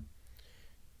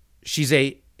 She's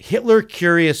a Hitler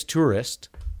curious tourist.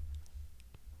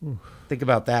 Think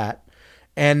about that.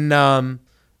 And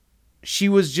she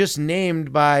was just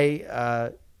named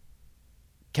by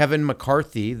Kevin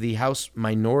McCarthy, the House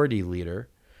Minority Leader,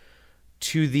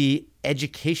 to the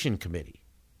Education Committee.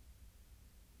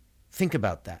 Think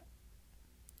about that.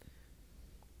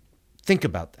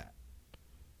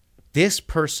 This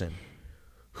person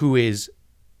who is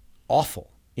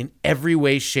awful in every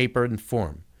way, shape, and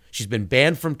form. She's been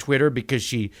banned from Twitter because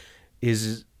she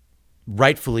is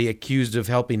rightfully accused of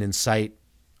helping incite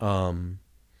the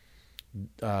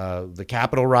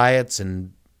Capitol riots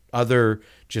and other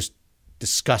just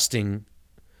disgusting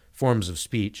forms of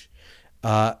speech.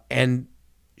 But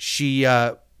she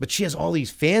has all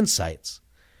these fan sites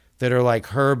that are like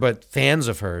her, but fans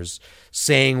of hers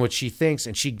saying what she thinks.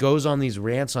 And she goes on these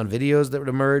rants on videos that would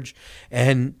emerge.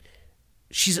 And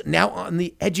she's now on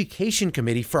the Education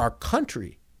Committee for our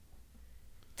country.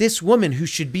 This woman who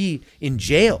should be in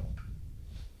jail.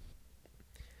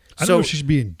 I don't know if she should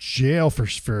be in jail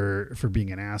for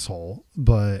being an asshole,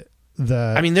 but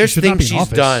there's things she's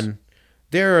done.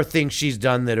 There are things she's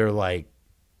done that are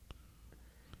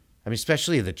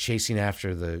especially the chasing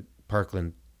after the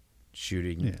Parkland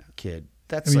shooting kid.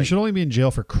 You should only be in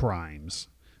jail for crimes.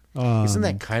 Isn't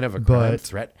that kind of a crime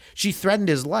threat? She threatened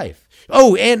his life.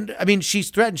 Oh, and she's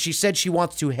threatened. She said she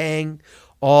wants to hang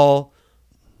all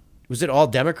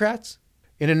Democrats?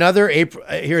 In another April,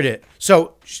 here it is.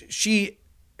 So she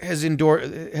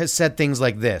has said things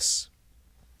like this.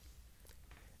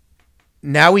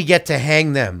 Now we get to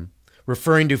hang them,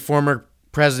 referring to former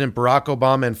President Barack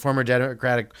Obama and former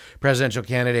Democratic presidential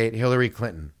candidate Hillary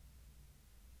Clinton.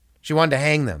 She wanted to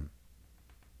hang them.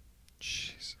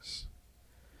 Jesus.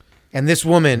 And this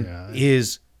woman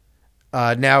is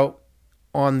now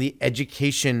on the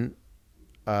education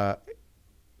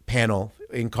panel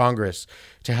in Congress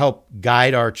to help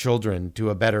guide our children to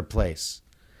a better place.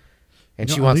 And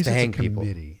she wants to hang people.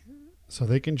 So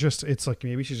they can just, it's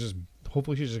maybe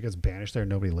hopefully she just gets banished there and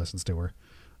nobody listens to her.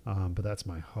 But that's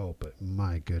my hope. But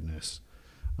my goodness,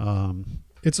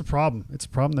 it's a problem. It's a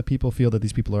problem that people feel that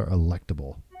these people are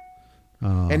electable.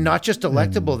 And not just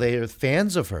electable, they are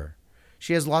fans of her.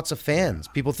 She has lots of fans.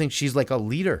 People think she's like a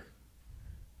leader.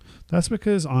 That's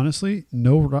because, honestly,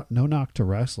 no knock to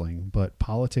wrestling, but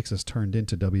politics has turned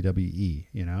into WWE.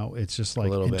 You know, it's just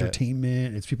like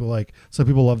entertainment. It's people like, some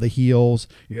people love the heels.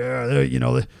 Yeah,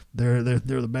 they're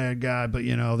the bad guy, but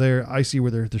I see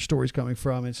where their story's coming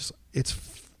from. It's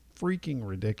freaking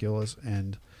ridiculous,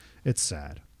 and it's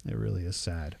sad. It really is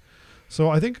sad. So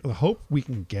I think the hope we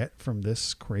can get from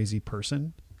this crazy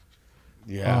person,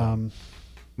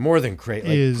 more than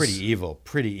crazy, like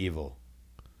pretty evil.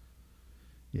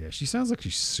 Yeah, she sounds like she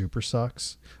super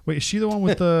sucks. Wait, is she the one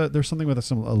with there's something with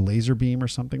a laser beam or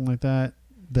something like that?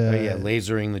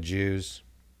 Lasering the Jews.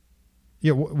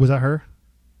 Yeah, was that her?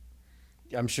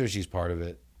 I'm sure she's part of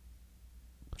it.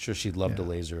 I'm sure she'd love to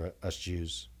laser us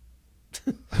Jews.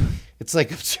 It's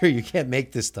like, I'm sure you can't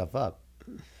make this stuff up.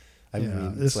 I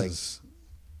mean, it's like...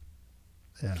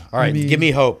 All right, give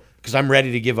me hope, because I'm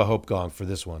ready to give a hope gong for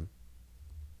this one.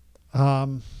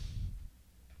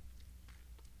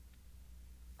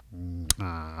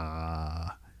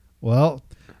 Well,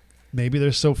 maybe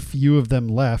there's so few of them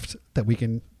left that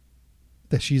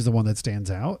she's the one that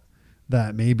stands out,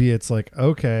 that maybe it's like,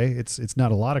 okay, it's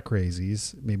not a lot of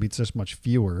crazies. Maybe it's just much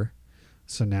fewer.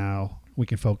 So now we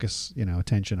can focus,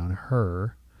 attention on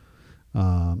her,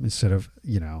 instead of,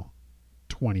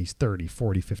 20, 30,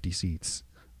 40, 50 seats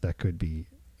that could be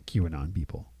QAnon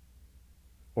people.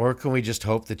 Or can we just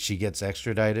hope that she gets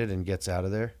extradited and gets out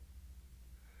of there?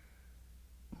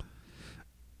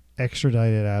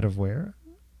 Extradited out of where?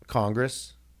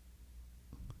 Congress.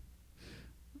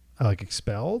 Like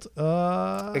expelled?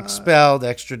 Expelled,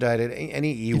 extradited,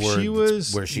 any E word. If she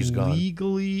was where she's gone.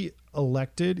 Legally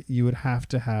elected, you would have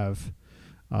to have,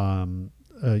 some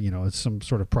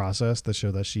sort of process that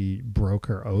show that she broke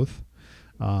her oath.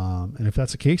 And if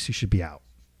that's the case, she should be out.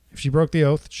 If she broke the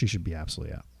oath, she should be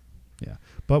absolutely out. Yeah.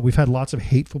 But we've had lots of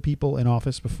hateful people in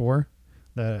office before,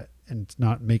 and it's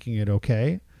not making it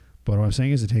okay. But what I'm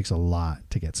saying is it takes a lot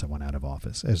to get someone out of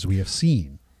office, as we have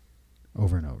seen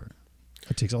over and over.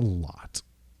 It takes a lot.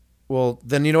 Well,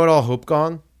 then you know what I'll hope,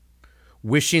 Gong?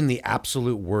 Wishing the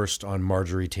absolute worst on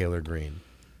Marjorie Taylor Greene.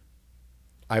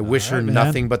 I wish her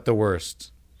nothing but the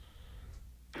worst.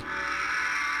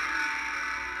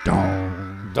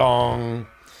 Dong.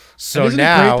 So isn't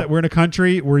now... it great that we're in a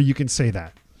country where you can say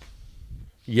that?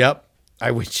 Yep.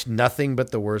 I wish nothing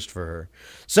but the worst for her.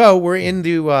 So we're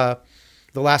into...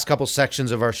 the last couple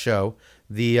sections of our show,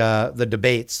 the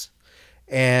debates.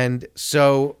 And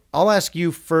so I'll ask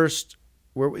you first,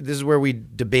 this is where we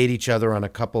debate each other on a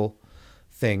couple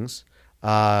things,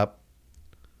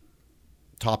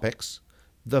 topics.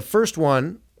 The first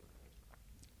one,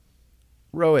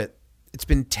 Rohit, it's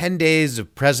been 10 days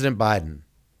of President Biden.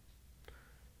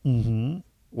 Mm-hmm.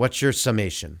 What's your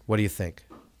summation? What do you think?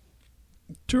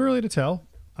 Too early to tell.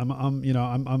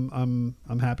 I'm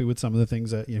happy with some of the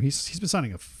things that he's been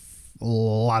signing a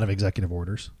lot of executive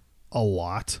orders, a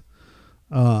lot,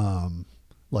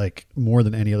 like more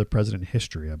than any other president in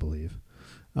history, I believe.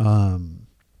 Some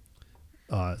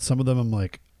of them I'm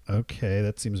like, okay,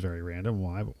 that seems very random.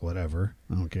 Why? But whatever,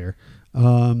 I don't care.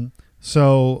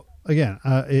 So again,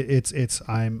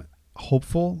 I'm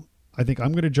hopeful. I think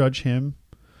I'm going to judge him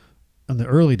in the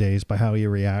early days by how he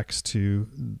reacts to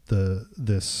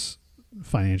this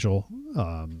financial,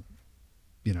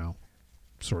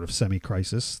 sort of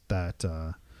semi-crisis that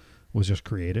was just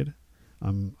created.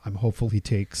 I'm hopeful he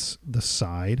takes the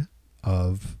side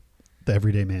of the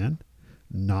everyday man,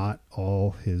 not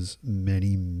all his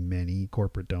many, many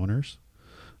corporate donors.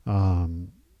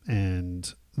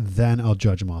 And then I'll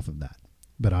judge him off of that.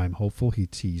 But I'm hopeful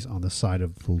he's on the side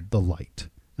of the light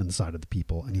and the side of the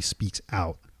people, and he speaks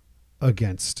out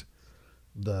against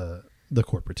the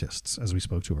corporatists, as we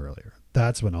spoke to earlier.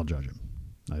 That's when I'll judge him,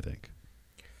 I think.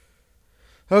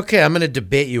 Okay, I'm going to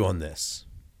debate you on this.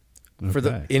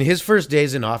 Okay. In his first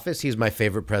days in office, he's my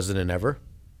favorite president ever.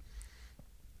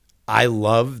 I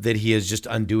love that he is just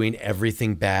undoing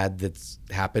everything bad that's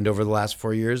happened over the last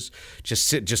 4 years.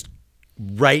 Just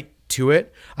right to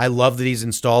it. I love that he's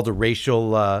installed a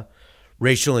racial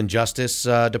injustice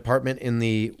department in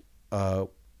the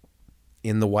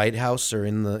White House, or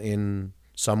in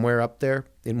somewhere up there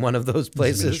in one of those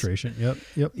places. Administration.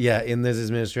 Yep. Yeah, in this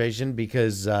administration,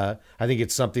 because I think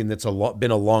it's something that's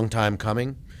been a long time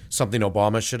coming, something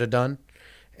Obama should have done,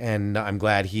 and I'm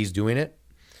glad he's doing it.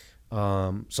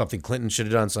 Something Clinton should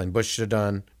have done, something Bush should have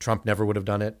done. Trump never would have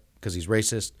done it because he's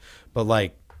racist,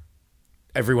 but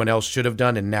everyone else should have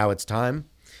done, and now it's time.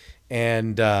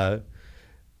 And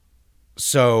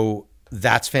So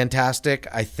that's fantastic.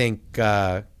 I think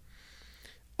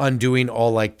undoing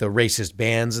all like the racist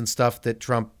bans and stuff that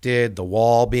Trump did, the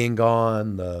wall being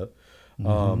gone,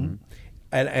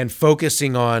 and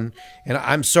focusing on, and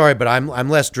I'm sorry, but I'm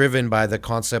less driven by the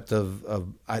concept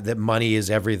of that money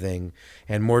is everything,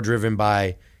 and more driven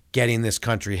by getting this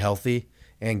country healthy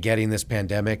and getting this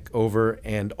pandemic over,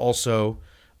 and also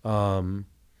climate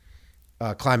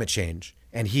change.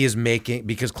 And he is making,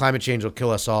 because climate change will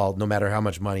kill us all, no matter how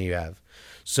much money you have.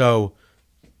 So,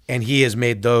 and he has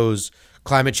made those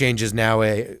climate change is now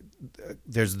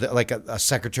there's like a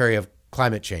secretary of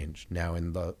climate change now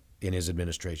in his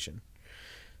administration.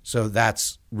 So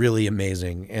that's really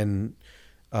amazing. And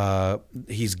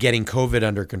he's getting COVID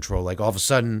under control. Like all of a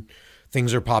sudden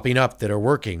things are popping up that are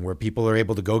working, where people are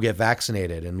able to go get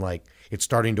vaccinated, and like it's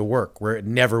starting to work where it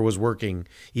never was working.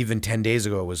 Even 10 days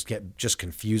ago, it was just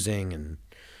confusing and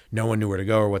no one knew where to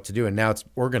go or what to do. And now it's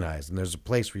organized, and there's a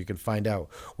place where you can find out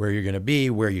where you're going to be,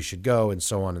 where you should go, and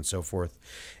so on and so forth.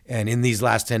 And in these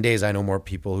last 10 days, I know more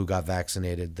people who got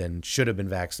vaccinated than should have been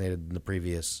vaccinated in the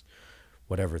previous,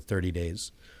 30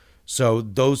 days. So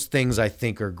those things I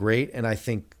think are great. And I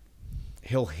think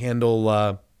he'll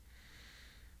handle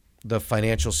the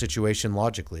financial situation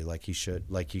logically, like he should,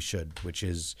 which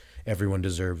is everyone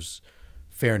deserves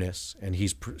fairness. And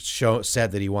he's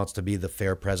said that he wants to be the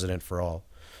fair president for all.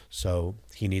 So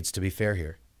he needs to be fair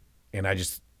here. And I'm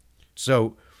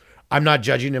not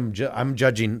judging him. I'm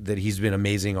judging that he's been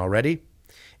amazing already.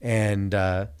 And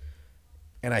I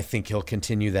think he'll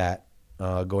continue that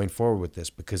going forward with this,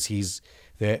 because he's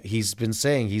been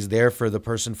saying he's there for the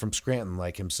person from Scranton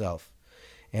like himself.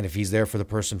 And if he's there for the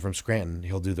person from Scranton,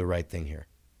 he'll do the right thing here.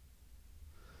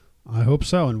 I hope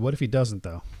so. And what if he doesn't,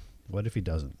 though? What if he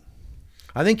doesn't?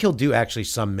 I think he'll do actually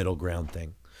some middle ground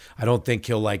thing. I don't think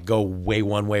he'll like go way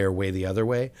one way or way the other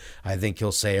way. I think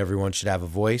he'll say everyone should have a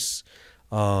voice.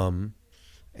 And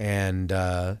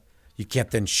you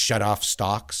can't then shut off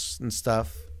stocks and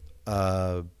stuff.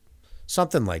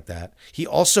 Something like that. He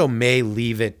also may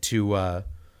leave it to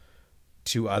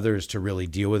others to really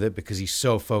deal with it, because he's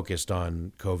so focused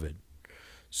on COVID.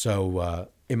 So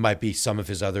it might be some of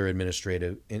his other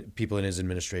people in his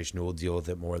administration who will deal with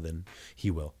it more than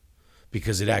he will,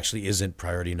 because it actually isn't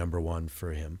priority number one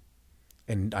for him.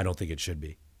 And I don't think it should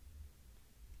be.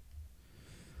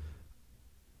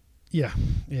 Yeah.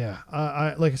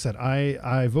 I like I said,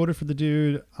 I voted for the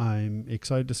dude. I'm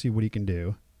excited to see what he can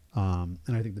do. And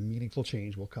I think the meaningful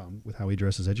change will come with how he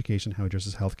addresses education, how he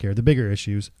addresses healthcare, the bigger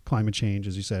issues, climate change,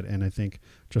 as you said, and I think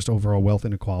just overall wealth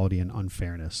inequality and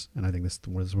unfairness. And I think this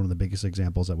is one of the biggest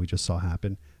examples that we just saw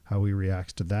happen. How he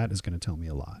reacts to that is going to tell me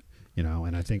a lot,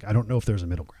 and I don't know if there's a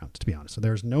middle ground, to be honest. So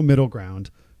there's no middle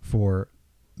ground for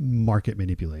market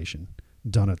manipulation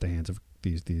done at the hands of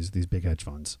these big hedge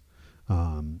funds,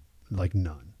 like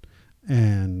none.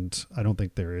 And I don't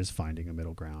think there is finding a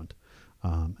middle ground.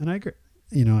 And I agree.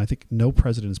 I think no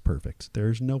president is perfect.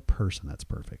 There's no person that's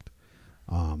perfect.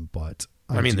 But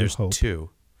there's two.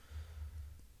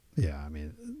 Yeah,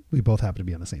 we both happen to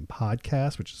be on the same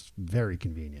podcast, which is very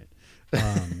convenient.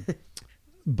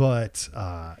 But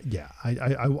I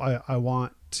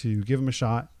want to give him a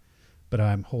shot, but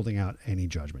I'm holding out any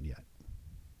judgment yet.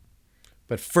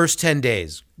 But first 10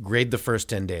 days, grade the first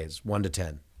 10 days, 1 to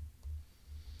 10.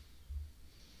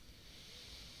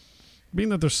 Being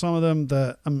that there's some of them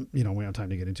that we don't have time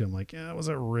to get into. I'm like, was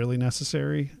it really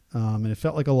necessary? And it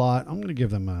felt like a lot. I'm going to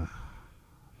give them a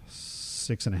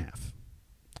 6.5,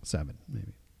 7,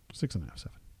 maybe 6.5,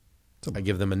 7. I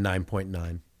give them a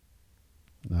 9.9.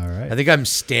 All right. I think I'm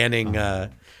standing.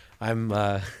 I'm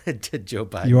to Joe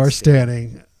Biden. You are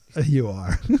standing. You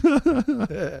are.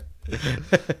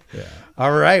 Yeah.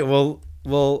 All right.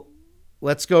 Well,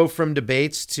 let's go from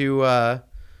debates to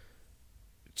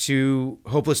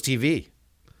Hopeless TV.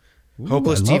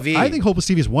 Hopeless TV. I think Hopeless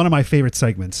TV is one of my favorite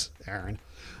segments, Aaron.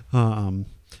 And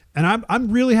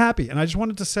I'm really happy. And I just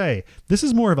wanted to say, this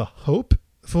is more of a hope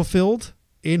fulfilled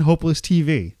in Hopeless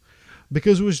TV,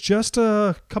 because it was just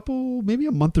maybe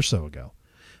a month or so ago.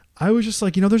 I was just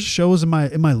like, there's shows in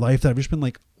my life that I've just been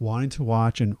like wanting to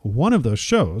watch. And one of those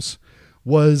shows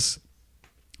was,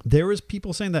 there was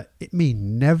people saying that it may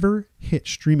never hit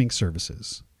streaming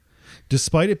services,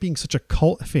 despite it being such a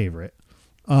cult favorite,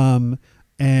 and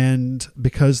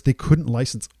because they couldn't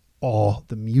license all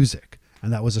the music,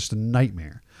 and that was just a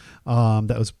nightmare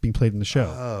that was being played in the show.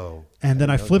 Oh, and then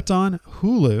I flipped on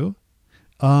Hulu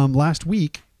last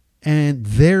week, and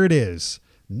there it is,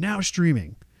 now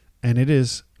streaming, and it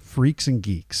is Freaks and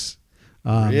Geeks.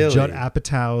 Really? Judd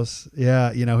Apatow's,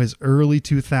 his early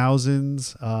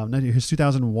 2000s, his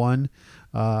 2001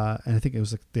 and I think it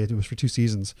was for 2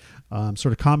 seasons, sort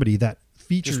of comedy that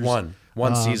features Just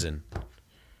one season.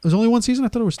 It was only 1 season. I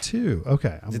thought it was 2.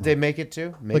 Okay, Did they make it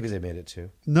 2? Maybe they made it 2.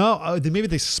 No, maybe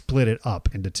they split it up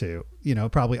into 2.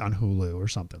 Probably on Hulu or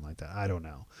something like that. I don't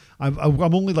know.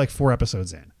 I'm only like 4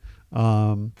 episodes in,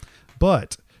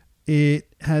 but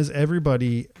it has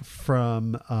everybody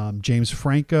from James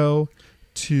Franco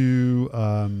to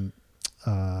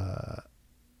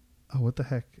what the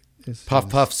heck is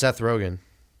Puff Seth Rogen.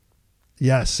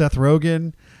 Yeah, Seth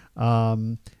Rogen.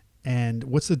 And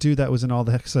what's the dude that was in all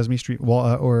the Sesame Street?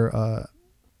 Not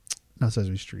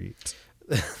Sesame Street.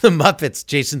 The Muppets.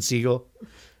 Jason Segel.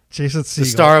 Jason Segel, the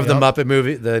star of the Muppet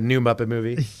movie, the new Muppet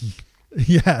movie.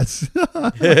 Yes.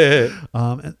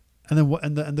 And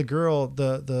the girl,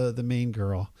 the main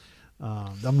girl.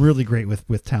 I'm really great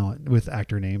with talent, with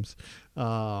actor names.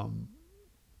 Linda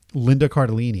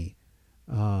Cardellini.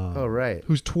 Oh, right.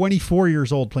 Who's 24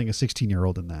 years old playing a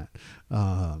 16-year-old in that.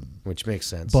 Which makes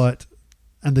sense.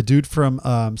 And the dude from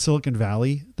Silicon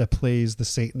Valley that plays the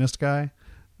Satanist guy,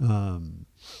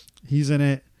 he's in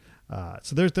it.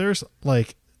 So there's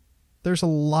a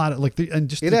lot of and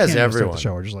just it has everyone. The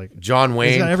show are just like John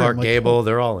Wayne, Clark Gable,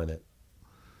 they're all in it.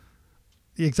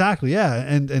 Exactly, yeah,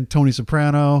 and Tony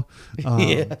Soprano,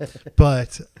 yeah.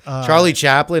 But Charlie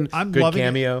Chaplin, I'm good loving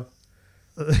cameo.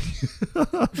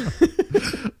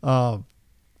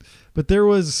 But there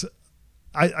was.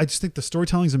 I just think the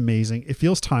storytelling is amazing. It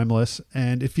feels timeless,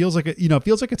 and it feels like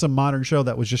it's a modern show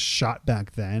that was just shot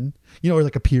back then, or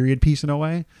like a period piece in a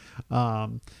way.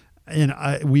 And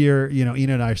we are,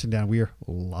 Ina and I are sitting down. We are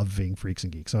loving Freaks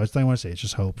and Geeks. So I want to say it's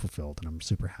just hope fulfilled, and I'm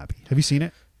super happy. Have you seen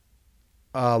it?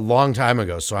 A long time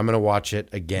ago, so I'm going to watch it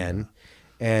again.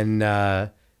 And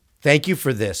thank you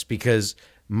for this, because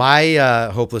my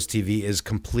hopeless TV is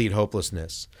complete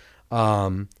hopelessness.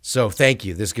 So thank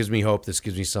you. This gives me hope. This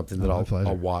gives me something that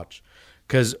I'll watch.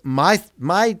 Because my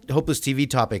hopeless TV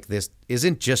topic, this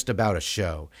isn't just about a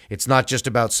show. It's not just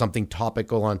about something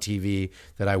topical on TV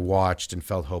that I watched and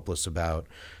felt hopeless about,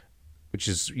 which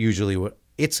is usually what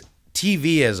it's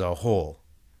TV as a whole.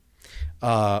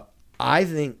 I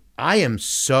think I am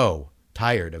so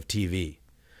tired of TV.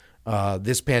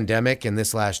 This pandemic and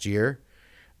this last year,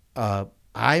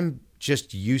 I'm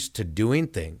just used to doing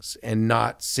things and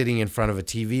not sitting in front of a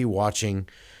TV watching,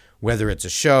 whether it's a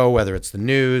show, whether it's the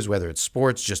news, whether it's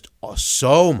sports, just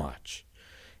so much.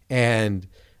 And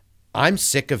I'm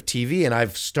sick of TV, and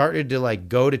I've started to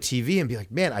go to TV and be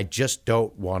like, man, I just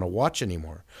don't want to watch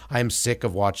anymore. I'm sick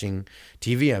of watching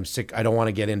TV. I'm sick. I don't want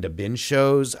to get into binge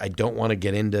shows. I don't want to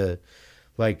get into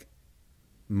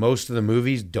most of the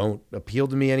movies don't appeal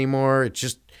to me anymore. It's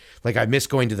just I miss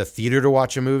going to the theater to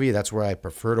watch a movie. That's where I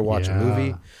prefer to watch a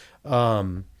movie.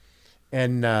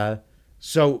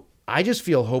 So I just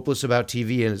feel hopeless about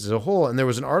TV as a whole. And there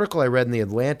was an article I read in The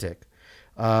Atlantic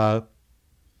that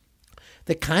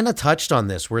kind of touched on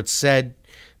this, where it said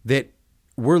that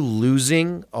we're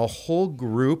losing a whole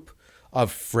group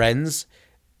of friends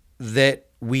that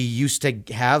we used to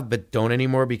have but don't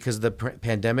anymore because of the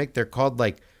pandemic. They're called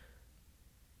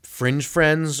fringe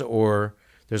friends, or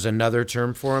there's another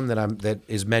term for them that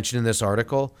is mentioned in this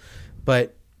article.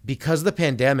 But because of the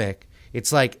pandemic,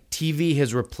 it's like TV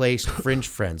has replaced fringe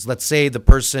friends. Let's say the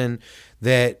person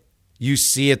that you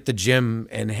see at the gym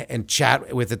and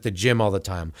chat with at the gym all the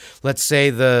time. Let's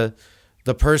say the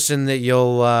person that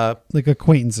you'll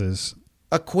acquaintances.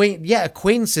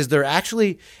 Acquaintances. They're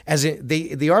actually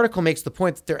the article makes the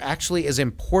point that they're actually as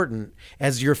important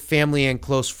as your family and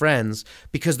close friends,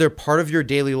 because they're part of your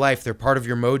daily life. They're part of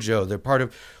your mojo. They're part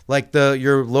of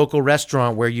your local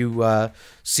restaurant where you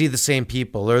see the same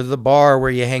people, or the bar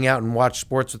where you hang out and watch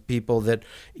sports with people that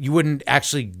you wouldn't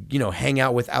actually hang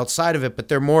out with outside of it. But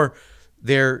they're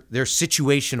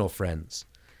situational friends,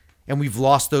 and we've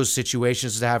lost those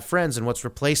situations to have friends. And what's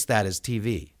replaced that is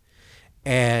TV,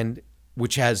 and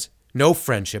which has no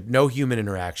friendship, no human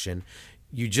interaction.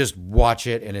 You just watch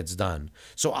it and it's done.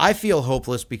 So I feel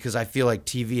hopeless because I feel like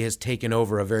TV has taken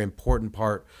over a very important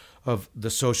part of the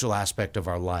social aspect of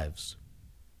our lives.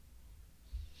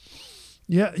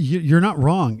 Yeah, you're not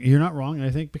wrong. You're not wrong. And I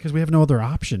think because we have no other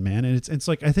option, man. And it's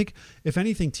I think if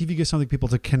anything, TV gives something people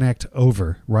to connect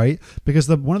over, right? Because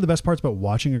one of the best parts about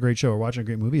watching a great show or watching a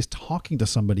great movie is talking to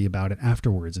somebody about it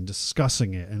afterwards and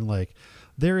discussing it. And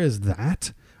there is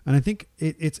that. And I think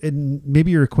it's maybe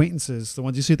your acquaintances, the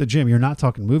ones you see at the gym, you're not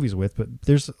talking movies with, but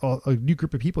there's a new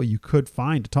group of people you could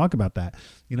find to talk about that.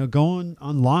 Going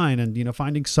online and,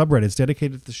 finding subreddits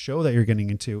dedicated to the show that you're getting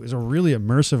into is a really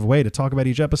immersive way to talk about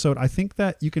each episode. I think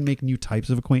that you can make new types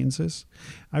of acquaintances.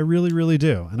 I really, really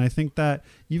do. And I think that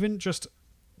even just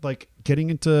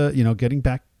getting into, getting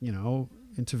back,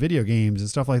 into video games and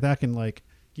stuff like that can like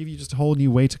give you just a whole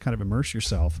new way to kind of immerse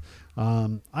yourself.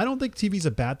 I don't think TV's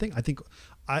a bad thing. I think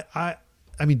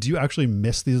I mean, do you actually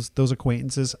miss those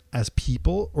acquaintances as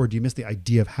people, or do you miss the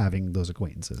idea of having those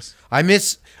acquaintances? I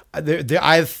miss.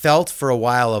 I've felt for a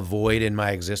while a void in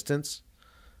my existence,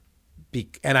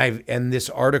 and this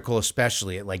article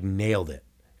especially, it like nailed it.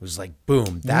 It was like,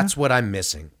 boom, that's what I'm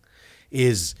missing,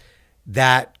 is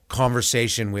that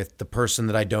conversation with the person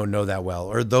that I don't know that well,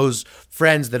 or those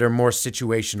friends that are more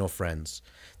situational friends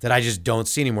that I just don't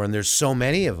see anymore. And there's so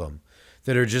many of them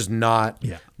that are just not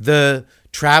the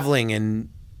traveling and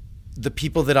the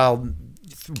people that I'll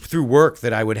through work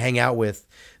that I would hang out with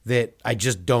that I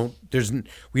just don't,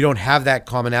 we don't have that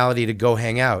commonality to go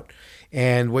hang out.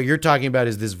 And what you're talking about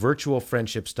is this virtual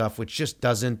friendship stuff, which just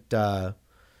doesn't,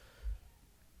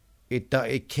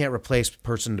 it can't replace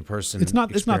person to person. It's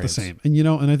not the same. And,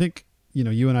 and I think,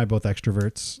 you and I both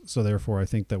extroverts. So therefore I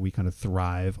think that we kind of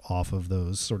thrive off of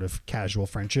those sort of casual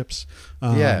friendships.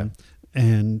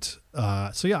 And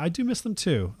so, yeah, I do miss them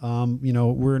too.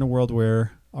 We're in a world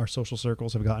where our social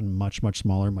circles have gotten much, much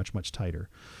smaller, much, much tighter.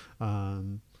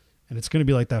 And it's going to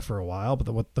be like that for a while.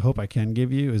 But the hope I can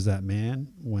give you is that, man,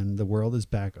 when the world is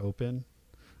back open,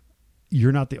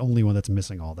 you're not the only one that's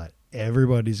missing all that. You're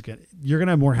going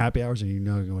to have more happy hours than you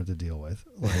know you're going to deal with.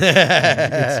 Like,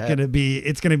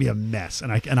 it's going to be a mess.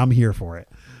 And I'm here for it.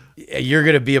 You're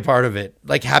going to be a part of it.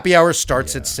 Like happy hour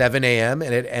starts at 7 a.m.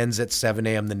 and it ends at 7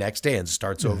 a.m. the next day and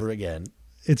starts over again.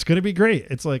 It's going to be great.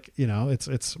 It's like,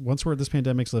 it's once this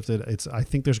pandemic's lifted, I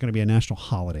think there's going to be a national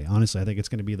holiday. Honestly, I think there's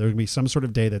going to be some sort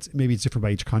of day that's maybe it's different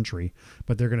by each country,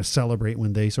 but they're going to celebrate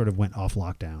when they sort of went off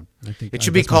lockdown. I think it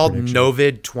should be called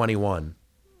Novid 21.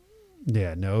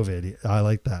 Yeah, Novid. I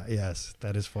like that. Yes,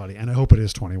 that is funny. And I hope it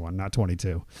is 21, not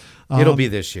 22. It'll be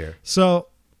this year. So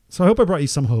I hope I brought you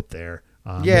some hope there.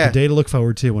 A day to look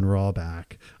forward to when we're all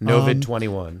back. Novid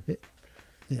 21.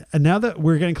 Yeah. And now that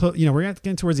we're getting close, we're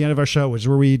getting towards the end of our show, which is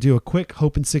where we do a quick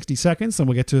hope in 60 seconds, and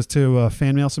we'll get to a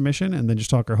fan mail submission, and then just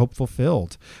talk our hope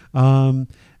fulfilled.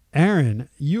 Aaron,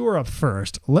 you are up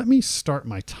first. Let me start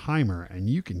my timer, and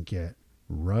you can get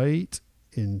right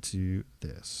into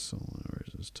this. So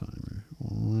where's this timer?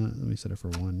 Let me set it for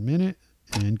 1 minute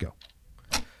and go.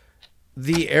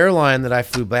 The airline that I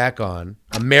flew back on,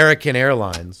 American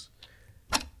Airlines,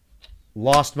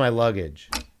 lost my luggage,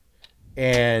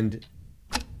 and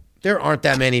there aren't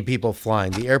that many people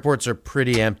flying. The airports are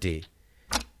pretty empty.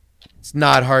 It's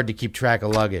not hard to keep track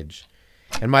of luggage,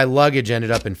 and my luggage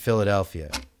ended up in Philadelphia,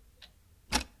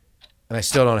 and I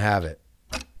still don't have it.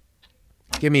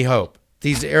 Give me hope.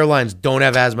 These airlines don't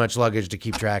have as much luggage to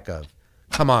keep track of.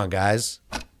 Come on, guys.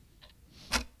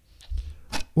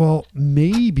 Well,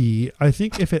 maybe. I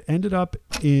think if it ended up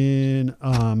in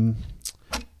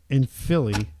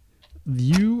Philly,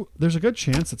 there's a good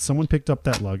chance that someone picked up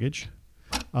that luggage,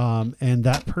 and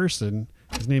that person,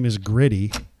 his name is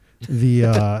Gritty,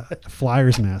 the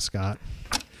Flyers mascot,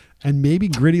 and maybe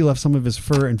Gritty left some of his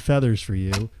fur and feathers for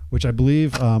you, which I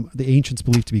believe the ancients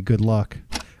believe to be good luck.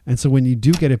 And so when you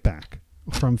do get it back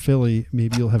from Philly,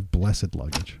 maybe you'll have blessed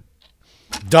luggage.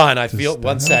 Done. I feel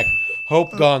one sec. Hope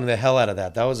gong the hell out of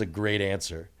that. That was a great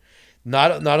answer.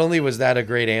 Not only was that a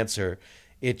great answer,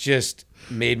 it just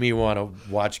made me want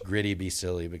to watch Gritty be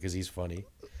silly because he's funny.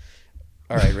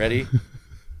 All right, ready?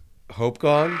 Hope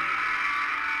gong.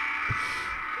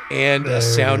 And a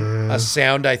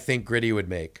sound I think Gritty would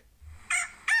make.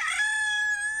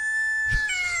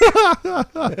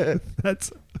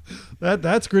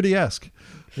 That's Gritty-esque.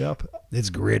 Yep. It's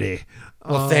Gritty.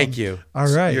 Well, thank you.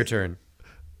 All right. Your turn.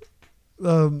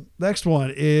 Next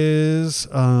one is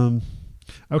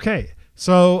okay.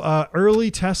 So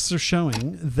early tests are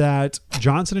showing that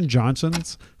Johnson &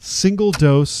 Johnson's single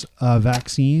dose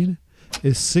vaccine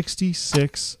is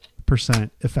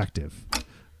 66% effective.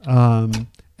 And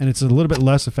it's a little bit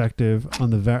less effective on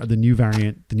the new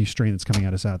variant, the new strain that's coming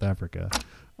out of South Africa.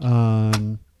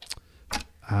 There's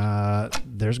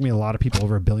going to be a lot of people,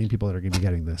 over 1 billion people that are going to be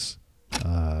getting this.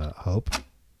 Hope.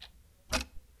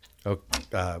 Oh,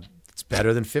 it's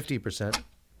better than 50%.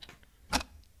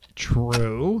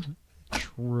 True.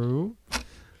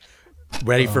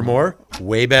 Ready for more?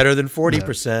 Way better than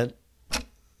 40%.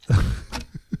 Yeah.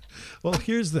 Well,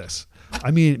 here's this.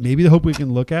 I mean, maybe the hope we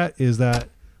can look at is that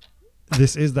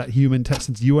this is that human test.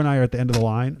 Since you and I are at the end of the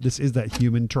line, this is that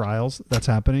human trials that's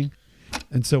happening.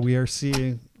 And so we are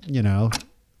seeing,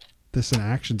 this in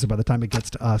action. So by the time it gets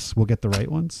to us, we'll get the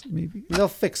right ones, maybe. They'll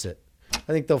fix it.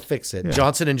 I think they'll fix it. Yeah.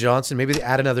 Johnson & Johnson, maybe they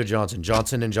add another Johnson.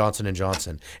 Johnson & Johnson &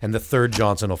 Johnson. And the third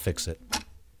Johnson will fix it.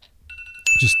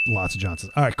 Just lots of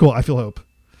Johnsons. All right, cool. I feel hope.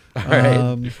 All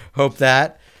right. Hope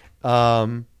that.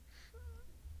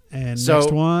 And So-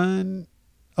 next one.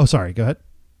 Oh, sorry. Go ahead.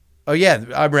 Oh yeah,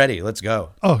 I'm ready. Let's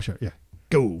go. Oh, sure. Yeah.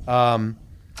 Go.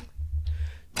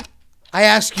 I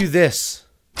ask you this,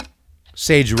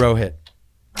 Sage Rohit.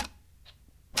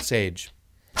 Sage.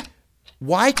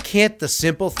 Why can't the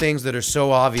simple things that are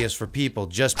so obvious for people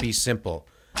just be simple?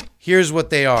 Here's what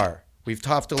they are. We've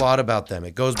talked a lot about them.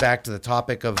 It goes back to the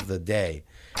topic of the day,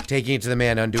 taking it to the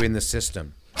man, undoing the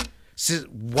system.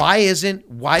 Why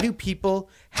do people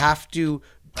have to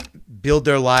build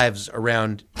their lives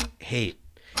around hate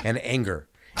and anger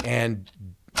and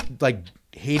like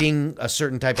hating a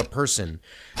certain type of person,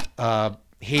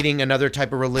 hating another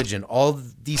type of religion, all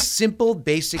these simple,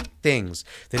 basic things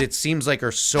that it seems like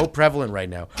are so prevalent right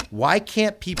now? Why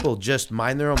can't people just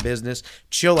mind their own business,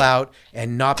 chill out,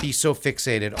 and not be so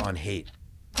fixated on hate?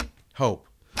 Hope.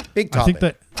 Big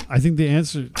topic. I think the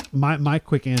answer, my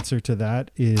quick answer to that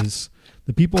is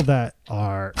the people that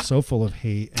are so full of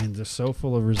hate and just so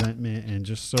full of resentment and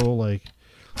just so like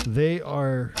they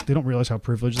don't realize how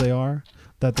privileged they are,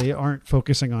 that they aren't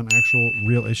focusing on actual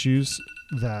real issues.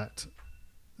 That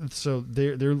so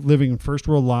they're living first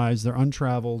world lives, they're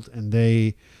untraveled, and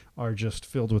they are just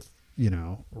filled with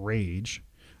rage,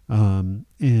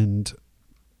 and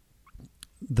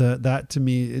that to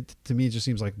me it just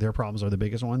seems like their problems are the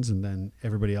biggest ones, and then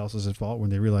everybody else is at fault when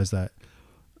they realize that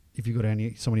if you go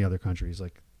to so many other countries,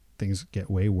 like things get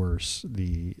way worse.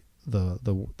 The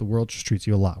world just treats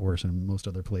you a lot worse in most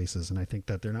other places, and I think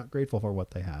that they're not grateful for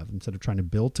what they have. Instead of trying to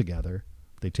build together,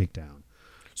 they take down.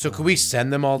 So could we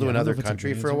send them all to another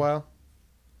country for a while?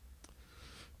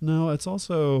 No, it's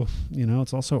also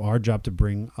our job to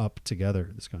bring up together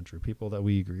this country, people that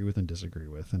we agree with and disagree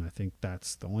with. And I think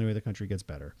that's the only way the country gets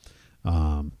better.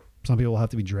 Some people will have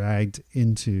to be dragged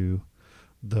into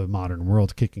the modern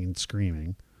world kicking and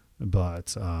screaming.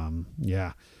 But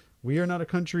we are not a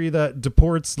country that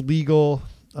deports legal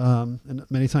and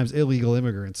many times illegal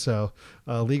immigrants. So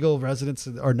legal residents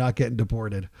are not getting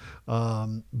deported.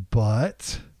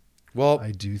 But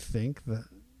I do think that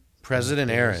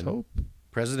President hope.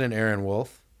 Aaron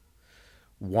Wolf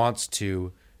wants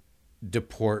to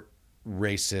deport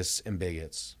racists and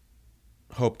bigots.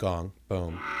 Hope gong.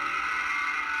 Boom.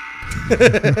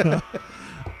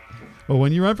 Well,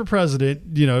 when you run for president,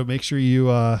 make sure you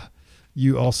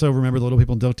also remember the little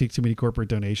people and don't take too many corporate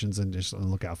donations and just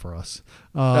look out for us.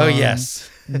 Oh, yes.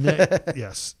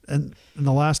 Yes. And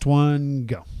the last one,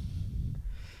 go.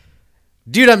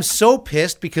 Dude, I'm so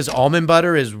pissed because almond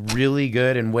butter is really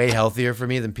good and way healthier for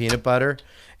me than peanut butter.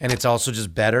 And it's also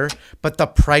just better. But the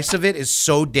price of it is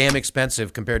so damn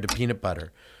expensive compared to peanut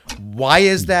butter. Why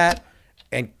is that?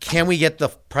 And can we get the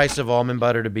price of almond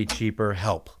butter to be cheaper?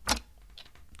 Help.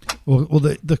 Well,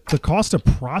 the cost to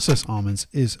process almonds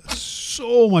is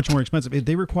so much more expensive.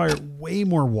 They require way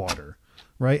more water,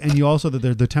 right? And you also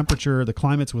the temperature, the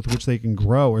climates with which they can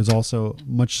grow is also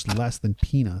much less than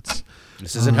peanuts.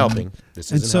 This isn't helping.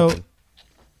 This isn't helping.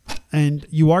 And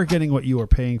you are getting what you are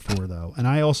paying for, though. And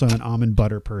I also am an almond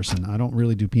butter person. I don't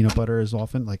really do peanut butter as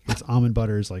often. Like almond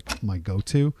butter is like my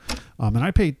go-to. And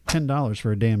I pay $10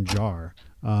 for a damn jar.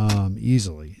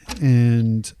 Easily.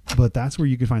 But that's where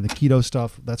you can find the keto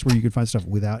stuff. That's where you can find stuff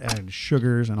without added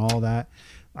sugars and all that.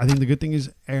 I think the good thing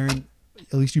is, Aaron,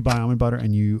 at least you buy almond butter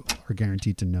and you are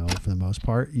guaranteed to know for the most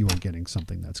part you are getting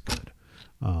something that's good.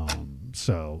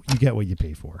 So you get what you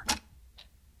pay for.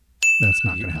 That's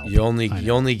not going to help. You only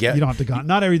get. You don't have to gong.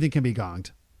 Not everything can be gonged.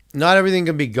 Not everything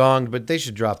can be gonged, but they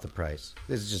should drop the price.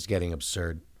 This is just getting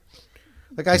absurd.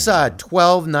 Like I saw a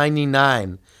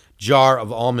 $12.99 jar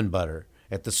of almond butter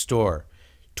at the store.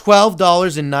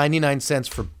 $12.99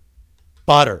 for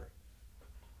butter.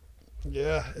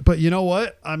 Yeah, but you know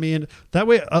what? I mean, that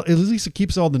way at least it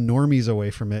keeps all the normies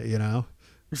away from it. And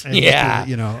yeah.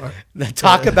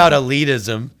 Talk about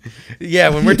elitism. Yeah,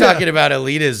 when we're talking about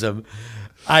elitism,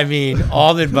 I mean,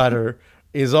 almond butter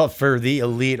is for the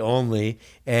elite only,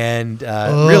 and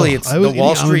really, it's the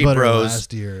Wall Street bros.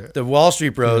 The Wall Street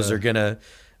bros are gonna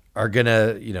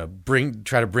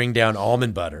try to bring down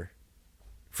almond butter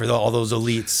for all those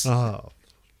elites.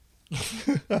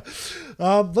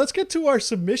 Let's get to our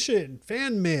submission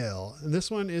fan mail, and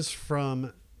this one is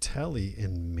from Telly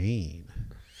in Maine.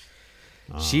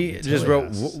 She just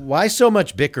wrote, "Why so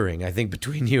much bickering? I think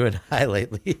between you and I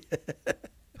lately."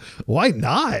 Why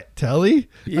not, Telly?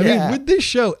 Yeah. I mean, would this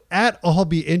show at all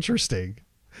be interesting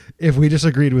if we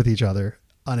disagreed with each other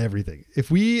on everything? If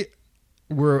we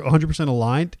were 100%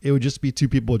 aligned, it would just be two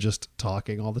people just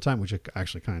talking all the time, which it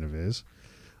actually kind of is.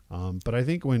 But I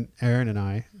think when Aaron and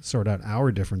I sort out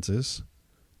our differences,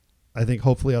 I think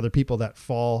hopefully other people that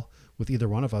fall with either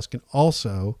one of us can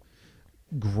also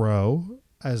grow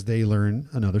as they learn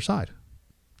another side.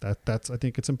 That's I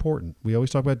think it's important. We always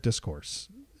talk about discourse,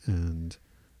 and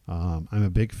I'm a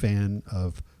big fan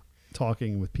of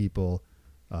talking with people,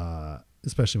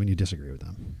 especially when you disagree with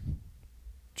them.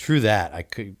 True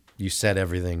that. You said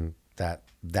everything that.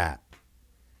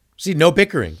 See, no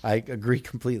bickering. I agree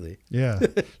completely. Yeah.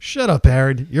 Shut up,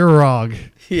 Aaron. You're wrong.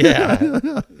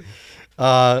 Yeah.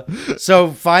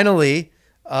 So finally,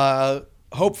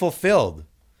 hope fulfilled.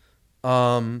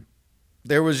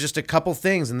 There was just a couple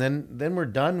things, and then we're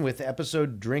done with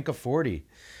episode Drink of 40.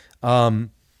 I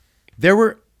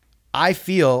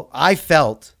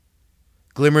felt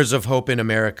glimmers of hope in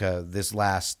America this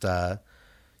last,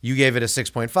 you gave it a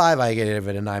 6.5, I gave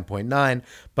it a 9.9,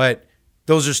 but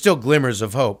those are still glimmers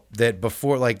of hope that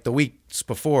before, like the weeks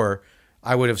before,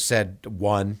 I would have said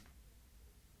 1,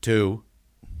 2,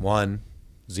 1,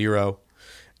 0.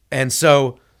 And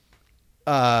so,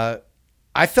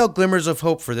 I felt glimmers of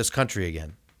hope for this country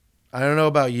again. I don't know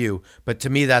about you, but to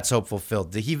me, that's hope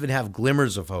fulfilled. To even have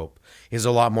glimmers of hope is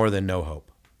a lot more than no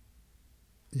hope.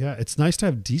 Yeah, it's nice to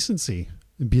have decency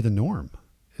and be the norm,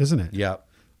 isn't it? Yeah.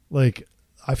 Like,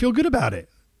 I feel good about it.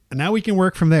 And now we can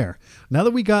work from there. Now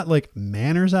that we got like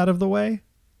manners out of the way,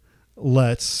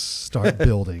 let's start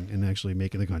building and actually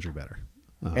making the country better.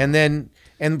 And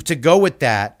to go with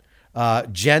that,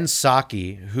 Jen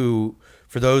Psaki, who,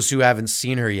 for those who haven't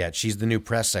seen her yet, she's the new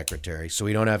press secretary. So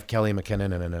we don't have Kelly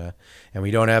McKinnon, and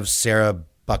we don't have Sarah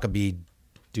Buckabee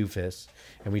Doofus,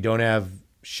 and we don't have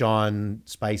Sean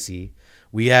Spicy.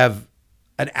 We have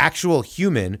an actual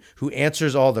human who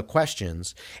answers all the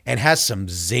questions and has some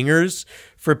zingers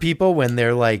for people when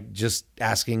they're like just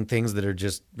asking things that are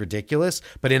just ridiculous,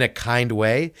 but in a kind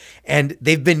way. And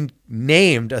they've been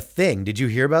named a thing. Did you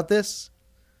hear about this?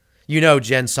 You know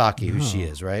Jen Psaki, who she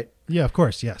is, right? Yeah, of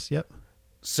course. Yes. Yep.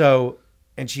 So,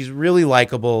 and she's really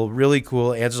likable, really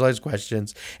cool, answers all these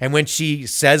questions. And when she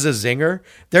says a zinger,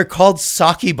 they're called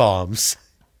Psaki bombs.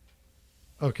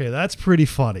 Okay, that's pretty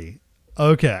funny.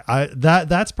 Okay,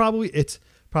 it's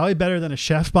probably better than a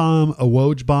chef bomb, a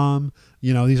Woj bomb.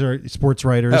 You know, these are sports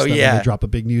writers that when they drop a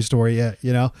big news story. Yeah,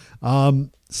 you know,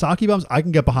 Psaki bombs. I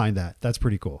can get behind that. That's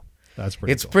pretty cool.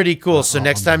 It's pretty cool. So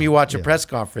next time you watch a press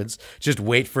conference, just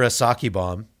wait for a Psaki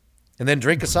bomb, and then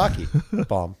drink a Psaki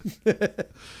bomb.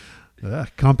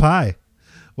 Kampai.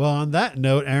 Well, on that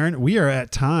note, Aaron, we are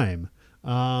at time.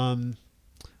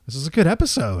 This is a good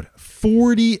episode.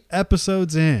 40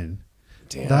 episodes in.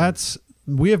 Damn.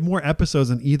 We have more episodes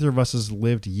than either of us has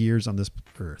lived years on this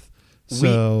earth.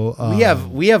 So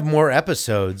we have more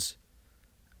episodes.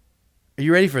 Are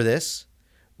you ready for this?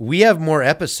 We have more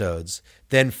episodes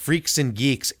than Freaks and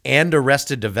Geeks and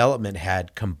Arrested Development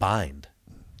had combined.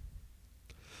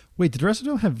 Wait, did Arrested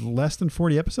Development have less than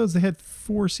 40 episodes? They had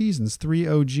 4 seasons, 3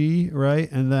 OG,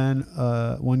 right? And then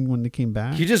one when they came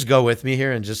back. Can you just go with me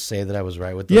here and just say that I was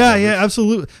right with those numbers? Yeah,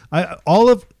 absolutely. All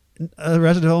of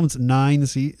Arrested Development's 9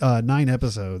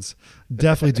 episodes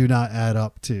definitely do not add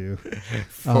up to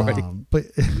 40. But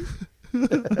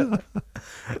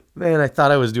man, I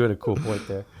thought I was doing a cool point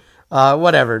there.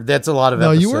 Whatever. That's a lot of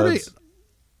episodes. You were.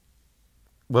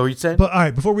 What were you saying? But all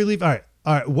right, before we leave, all right.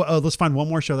 Let's find one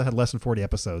more show that had less than 40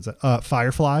 episodes.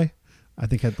 Firefly, I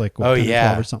think had like 10 or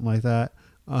 12 or something like that.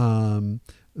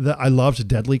 I loved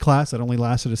Deadly Class. That only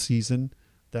lasted a season.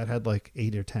 That had like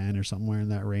 8 or 10 or somewhere in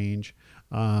that range.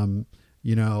 You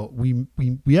know,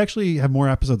 we actually have more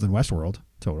episodes than Westworld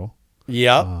total.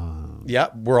 Yep.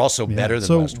 Yep. We're also better than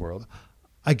Westworld.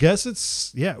 I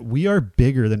guess we are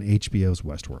bigger than HBO's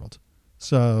Westworld.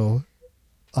 So,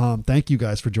 thank you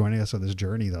guys for joining us on this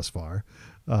journey thus far.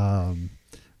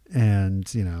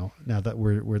 And you know, now that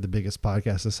we're the biggest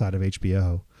podcast this side of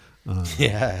HBO.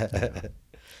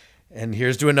 And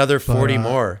here's to another 40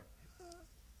 more.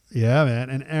 Yeah, man.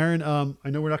 And Aaron, I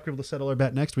know we're not going to be able to settle our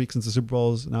bet next week since the Super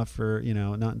Bowl is not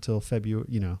until February,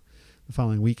 the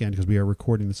following weekend, because we are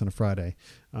recording this on a Friday.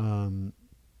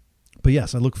 But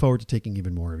yes, I look forward to taking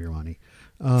even more of your money.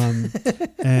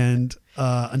 And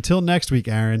until next week,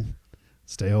 Aaron,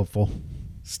 stay hopeful.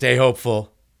 Stay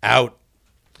hopeful. Out.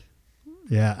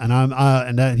 Yeah,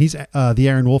 and he's the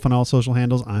Aaron Wolf on all social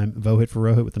handles. I'm Vohit for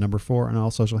Rohit with the number 4 on all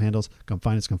social handles. Come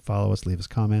find us, come follow us, leave us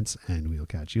comments, and we'll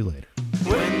catch you later.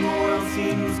 When the world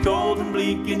seems cold and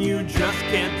bleak and you just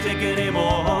can't take it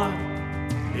anymore,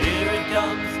 here it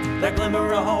comes, that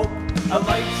glimmer of hope. A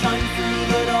light shines through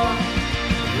the door.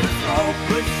 This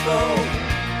hope is so